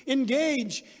to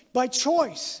engage by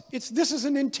choice. This is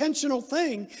an intentional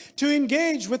thing to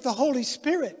engage with the Holy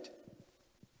Spirit.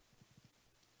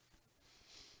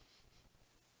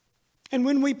 And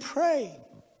when we pray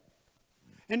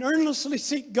and earnestly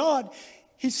seek God,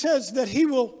 He says that He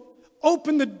will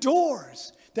open the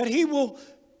doors, that He will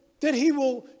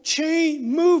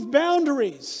move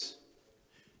boundaries.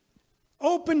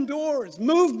 Open doors,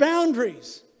 move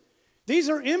boundaries. These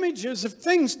are images of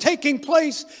things taking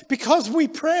place because we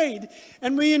prayed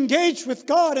and we engaged with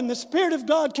God, and the Spirit of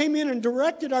God came in and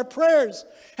directed our prayers,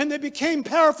 and they became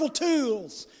powerful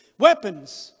tools,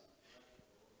 weapons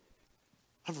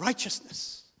of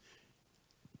righteousness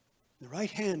in the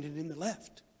right hand and in the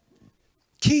left.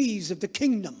 Keys of the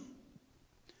kingdom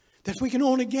that we can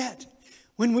only get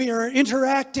when we are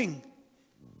interacting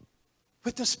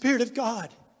with the Spirit of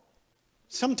God.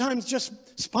 Sometimes just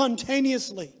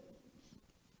spontaneously.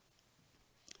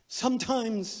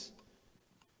 Sometimes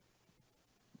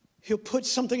He'll put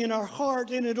something in our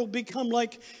heart and it'll become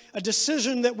like a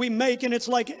decision that we make, and it's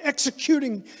like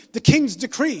executing the king's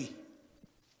decree.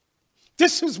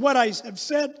 This is what I have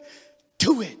said,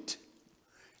 do it.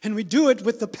 And we do it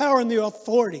with the power and the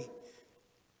authority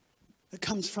that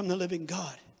comes from the living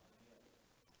God.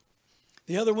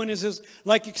 The other one is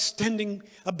like extending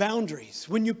boundaries.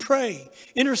 When you pray,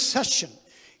 intercession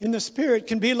in the Spirit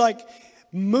can be like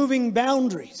moving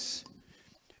boundaries,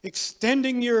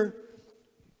 extending your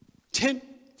tent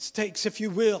stakes, if you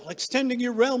will, extending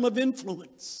your realm of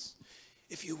influence,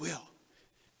 if you will.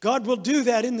 God will do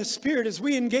that in the Spirit as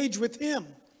we engage with Him,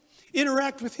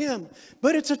 interact with Him.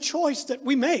 But it's a choice that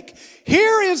we make.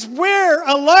 Here is where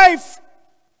a life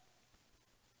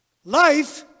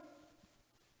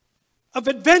of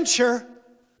adventure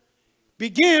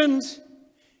begins,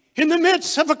 in the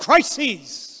midst of a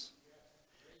crisis.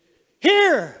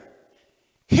 Here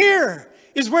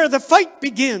is where the fight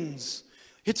begins.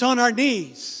 It's on our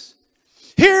knees.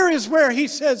 Here is where He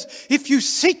says, if you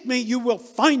seek me, you will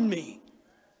find me.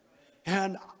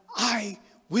 And I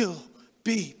will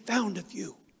be found of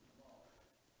you.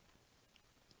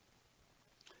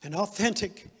 An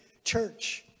authentic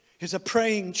church is a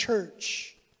praying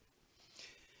church.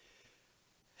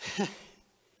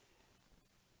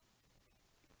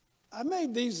 I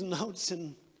made these notes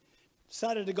and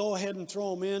decided to go ahead and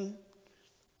throw them in.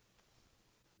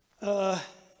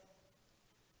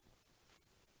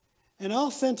 An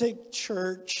authentic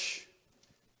church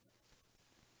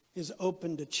is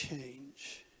open to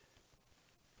change.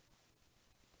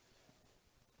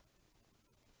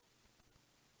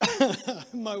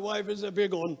 My wife is a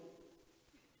big one.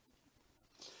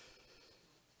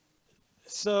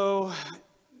 So,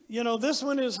 this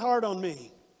one is hard on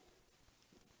me.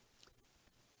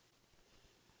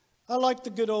 I like the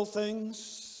good old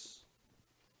things.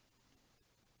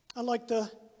 I like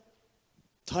the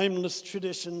timeless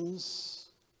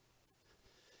traditions.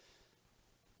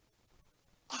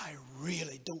 I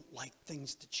really don't like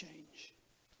things to change.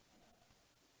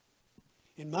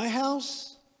 In my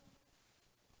house,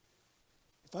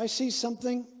 if I see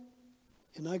something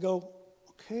and I go,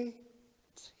 okay,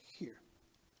 it's here.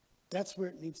 That's where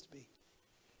it needs to be.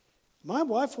 My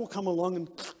wife will come along and...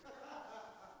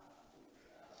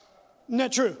 Isn't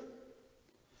that true?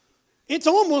 It's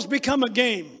almost become a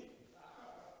game.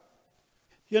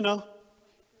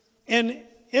 And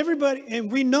everybody, and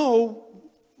we know,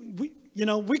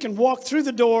 we can walk through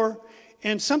the door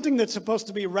and something that's supposed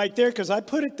to be right there, because I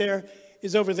put it there,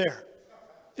 is over there.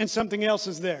 And something else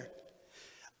is there.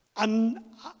 I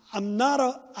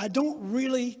don't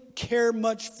really care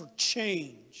much for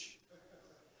change.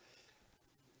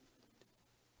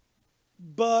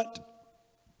 But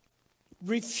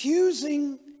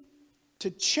refusing to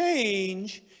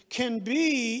change can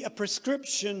be a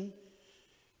prescription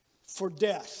for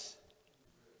death.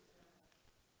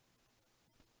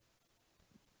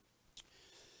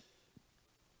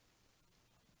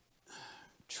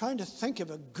 Trying to think of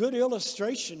a good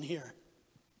illustration here.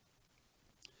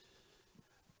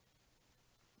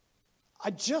 I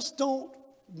just don't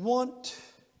want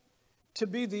to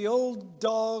be the old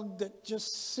dog that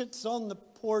just sits on the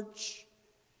porch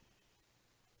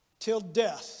till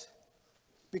death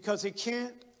because he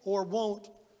can't or won't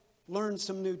learn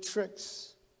some new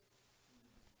tricks.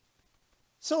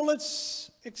 So let's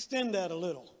extend that a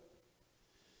little.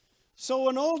 So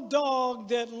an old dog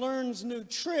that learns new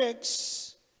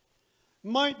tricks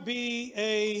might be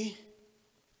a,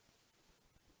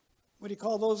 what do you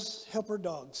call those helper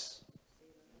dogs?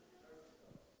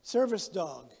 Service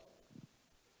dog.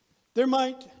 There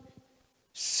might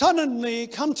suddenly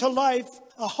come to life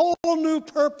a whole new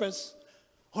purpose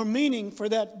or meaning for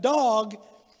that dog.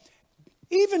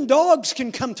 Even dogs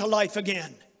can come to life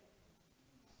again.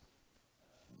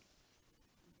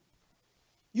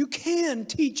 You can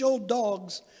teach old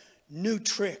dogs new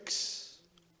tricks.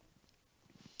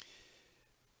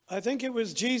 I think it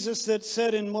was Jesus that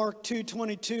said in Mark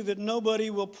 2:22 that nobody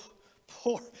will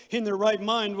pour, in their right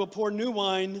mind, will pour new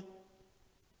wine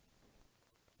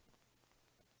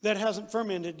that hasn't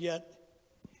fermented yet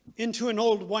into an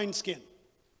old wineskin.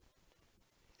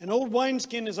 An old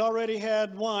wineskin has already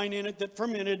had wine in it that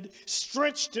fermented,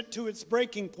 stretched it to its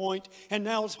breaking point, and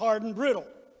now it's hard and brittle.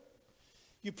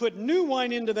 You put new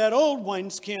wine into that old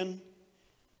wineskin,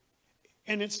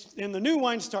 and the new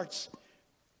wine starts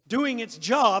doing its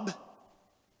job.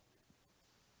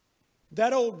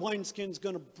 That old wineskin's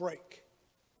going to break.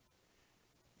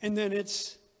 And then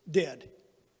it's dead.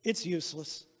 It's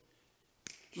useless.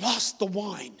 Lost the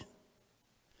wine.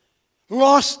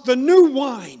 Lost the new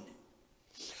wine.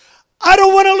 I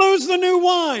don't want to lose the new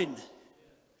wine.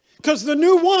 Because the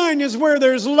new wine is where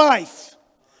there's life.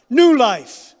 New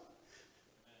life.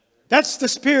 That's the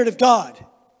Spirit of God.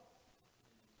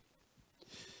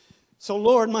 So,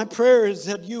 Lord, my prayer is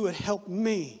that you would help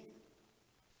me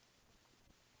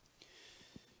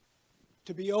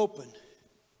to be open,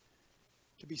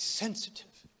 to be sensitive,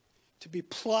 to be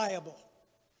pliable,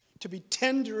 to be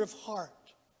tender of heart,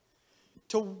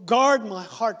 to guard my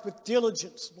heart with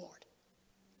diligence, Lord,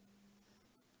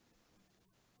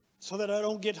 so that I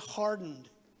don't get hardened,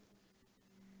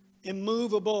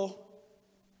 immovable,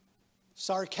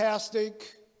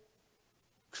 sarcastic,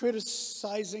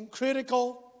 criticizing,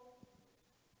 critical,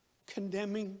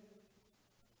 condemning,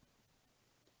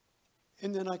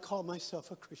 and then I call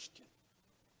myself a Christian.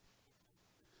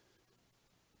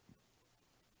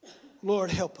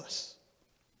 Lord, help us.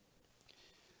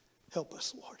 Help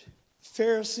us, Lord.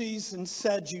 Pharisees and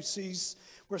Sadducees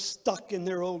were stuck in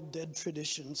their old dead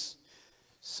traditions.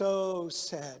 So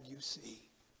sad, you see.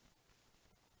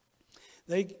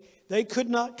 They could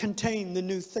not contain the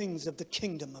new things of the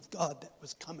kingdom of God that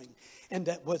was coming and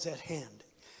that was at hand.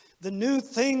 The new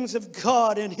things of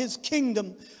God and His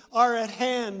kingdom are at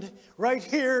hand right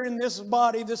here in this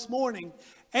body this morning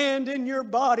and in your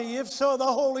body. If so, the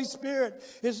Holy Spirit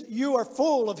you are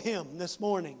full of Him this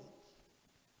morning.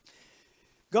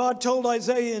 God told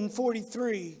Isaiah in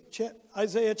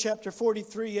Isaiah chapter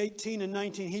 43, 18 and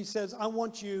 19, He says, I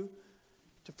want you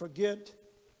to forget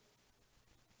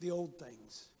the old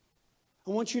things. I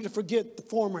want you to forget the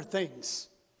former things.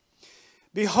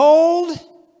 Behold,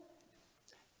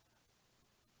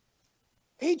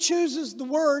 He chooses the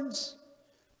words,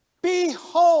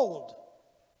 behold,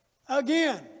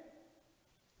 again.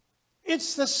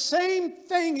 It's the same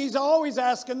thing He's always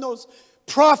asking those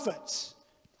prophets.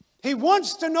 He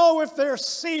wants to know if they're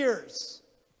seers.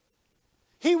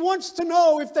 He wants to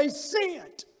know if they see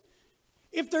it,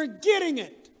 if they're getting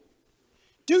it.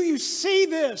 Do you see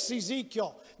this,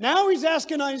 Ezekiel? Now He's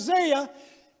asking Isaiah,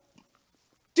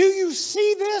 do you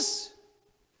see this?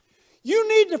 You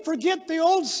need to forget the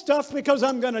old stuff because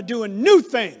I'm going to do a new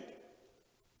thing.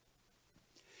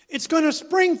 It's going to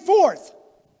spring forth.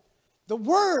 The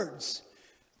words.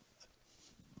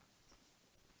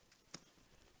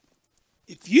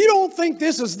 If you don't think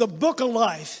this is the book of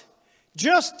life,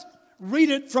 just read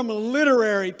it from a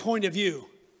literary point of view.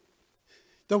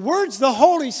 The words the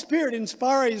Holy Spirit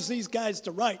inspires these guys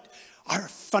to write are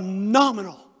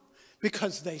phenomenal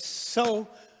because they're so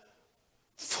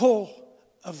full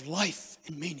of life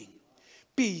and meaning.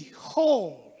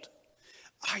 Behold,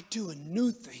 I do a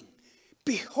new thing.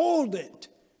 Behold it.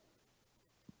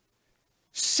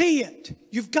 See it.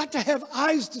 You've got to have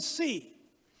eyes to see.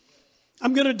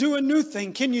 I'm going to do a new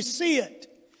thing. Can you see it?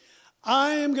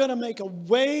 I am going to make a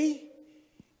way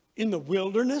in the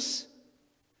wilderness.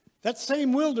 That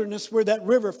same wilderness where that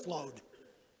river flowed.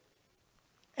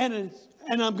 And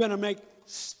I'm going to make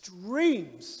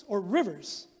streams or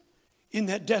rivers in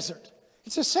that desert.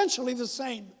 It's essentially the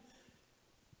same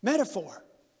metaphor.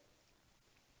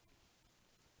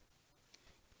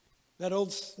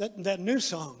 That new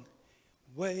song,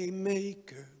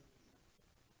 Waymaker,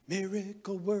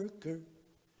 Miracle Worker,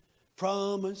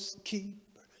 Promise Keeper,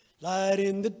 Light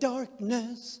in the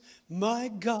darkness, my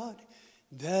God,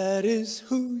 that is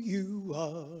who you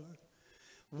are.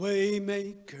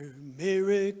 Waymaker,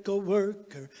 Miracle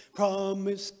Worker,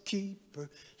 Promise Keeper,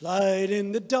 Light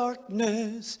in the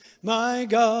darkness, my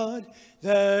God,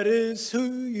 that is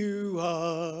who you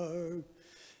are.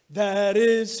 That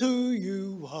is who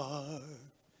you are.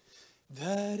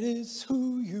 That is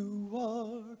who you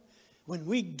are. When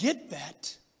we get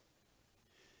that,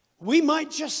 we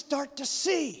might just start to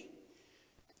see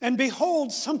and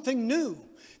behold something new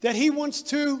that He wants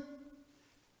to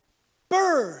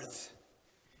birth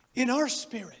in our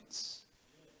spirits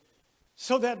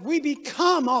so that we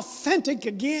become authentic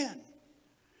again.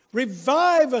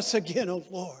 Revive us again, O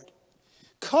Lord.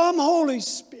 Come, Holy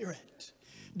Spirit.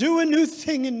 Do a new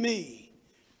thing in me.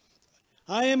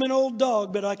 I am an old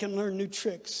dog, but I can learn new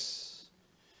tricks.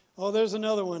 Oh, there's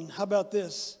another one. How about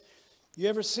this? You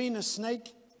ever seen a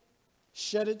snake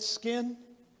shed its skin?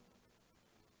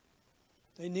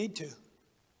 They need to.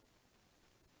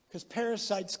 Because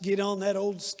parasites get on that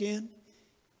old skin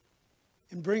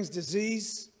and brings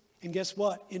disease. And guess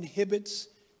what? Inhibits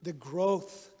the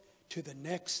growth to the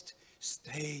next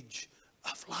stage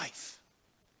of life.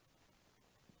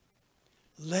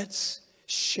 Let's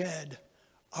shed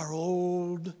our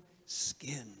old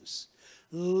skins.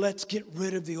 Let's get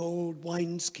rid of the old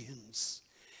wineskins.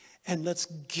 And let's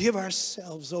give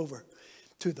ourselves over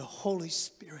to the Holy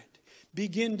Spirit.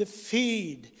 Begin to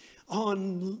feed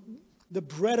on the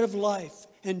bread of life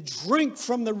and drink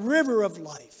from the river of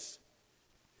life.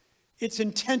 It's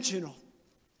intentional.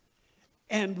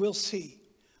 And we'll see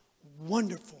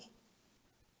wonderful,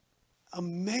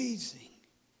 amazing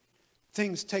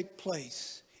things take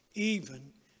place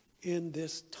even in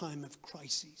this time of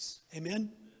crises.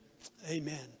 Amen?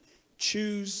 Amen.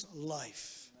 Choose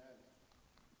life.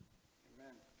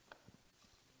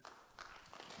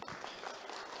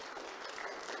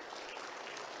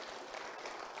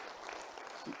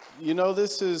 Amen. You know,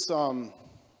 this is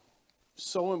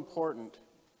so important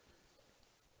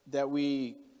that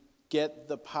we get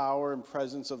the power and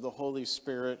presence of the Holy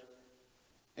Spirit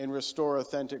and restore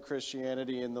authentic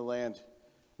Christianity in the land.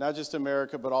 Not just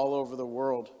America, but all over the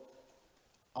world.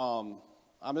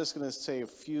 I'm just going to say a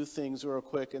few things real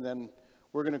quick, and then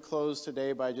we're going to close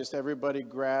today by just everybody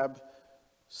grab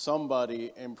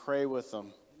somebody and pray with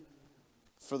them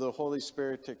for the Holy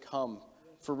Spirit to come,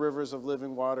 for rivers of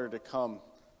living water to come.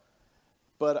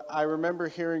 But I remember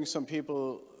hearing some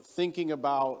people thinking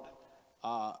about,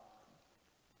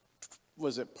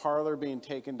 was it Parler being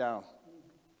taken down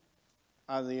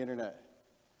on the internet?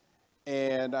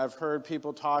 And I've heard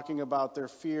people talking about their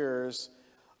fears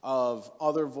of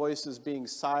other voices being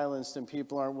silenced and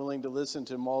people aren't willing to listen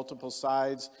to multiple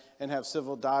sides and have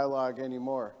civil dialogue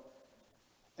anymore.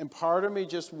 And part of me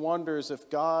just wonders if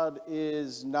God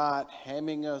is not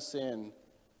hemming us in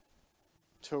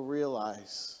to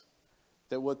realize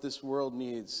that what this world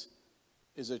needs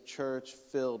is a church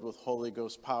filled with Holy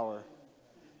Ghost power.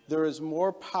 There is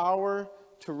more power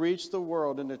to reach the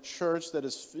world in a church that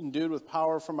is endued with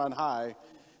power from on high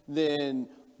than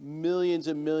millions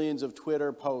and millions of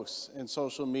Twitter posts and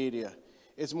social media.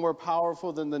 It's more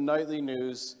powerful than the nightly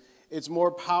news. It's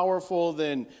more powerful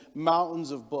than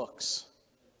mountains of books.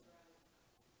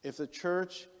 If the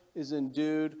church is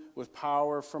endued with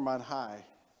power from on high,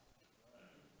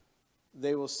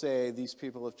 they will say these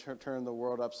people have turned the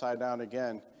world upside down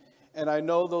again. And I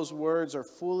know those words are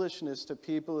foolishness to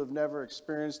people who've never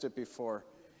experienced it before.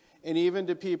 And even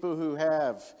to people who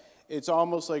have. It's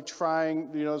almost like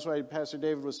trying, that's why Pastor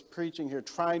David was preaching here,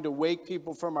 trying to wake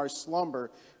people from our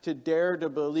slumber to dare to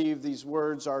believe these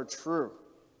words are true.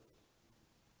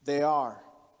 They are.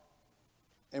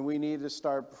 And we need to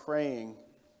start praying,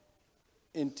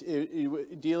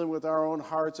 dealing with our own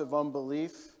hearts of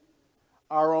unbelief,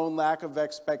 our own lack of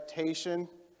expectation,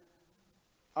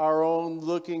 our own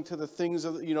looking to the things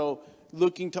of,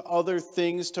 looking to other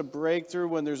things to break through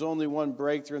when there's only one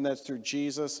breakthrough, and that's through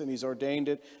Jesus, and he's ordained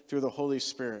it through the Holy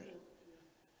Spirit.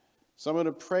 So I'm going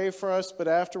to pray for us, but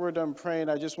after we're done praying,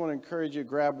 I just want to encourage you,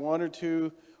 grab one or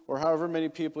two or however many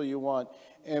people you want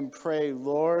and pray,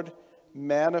 Lord,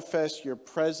 manifest your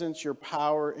presence, your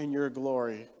power, and your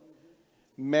glory.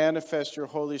 Manifest your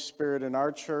Holy Spirit in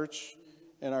our church,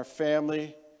 in our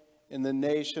family, in the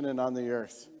nation, and on the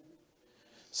earth.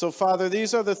 So, Father,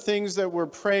 these are the things that we're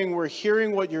praying. We're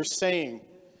hearing what you're saying.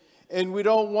 And we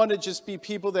don't want to just be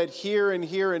people that hear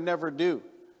and never do.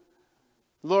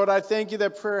 Lord, I thank you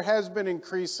that prayer has been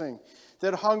increasing,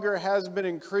 that hunger has been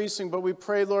increasing. But we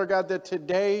pray, Lord God, that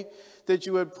today that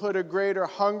you would put a greater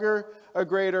hunger, a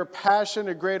greater passion,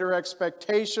 a greater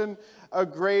expectation, a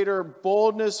greater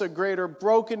boldness, a greater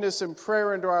brokenness and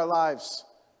prayer into our lives.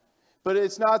 But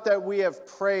it's not that we have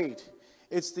prayed.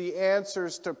 It's the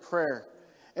answers to prayer.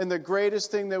 And the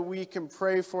greatest thing that we can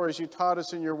pray for, as you taught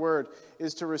us in your word,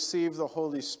 is to receive the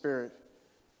Holy Spirit.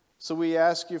 So we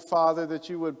ask you, Father, that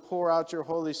you would pour out your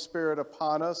Holy Spirit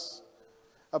upon us,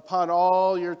 upon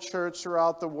all your church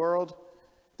throughout the world,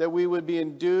 that we would be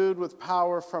endued with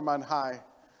power from on high.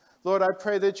 Lord, I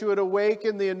pray that you would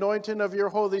awaken the anointing of your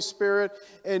Holy Spirit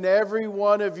in every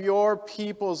one of your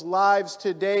people's lives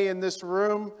today in this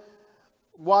room,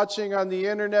 watching on the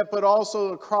internet, but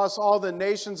also across all the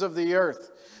nations of the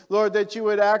earth. Lord, that you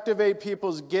would activate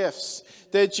people's gifts,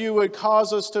 that you would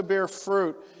cause us to bear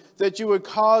fruit, that you would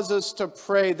cause us to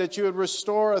pray, that you would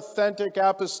restore authentic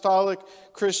apostolic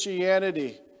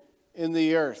Christianity in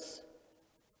the earth,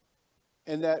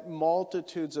 and that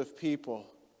multitudes of people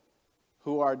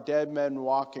who are dead men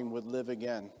walking would live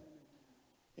again.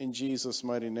 In Jesus'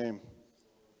 mighty name,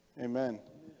 amen.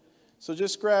 So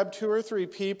just grab 2 or 3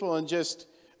 people and just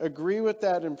agree with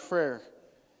that in prayer.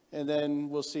 And then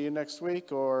we'll see you next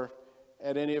week or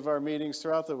at any of our meetings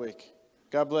throughout the week.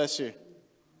 God bless you.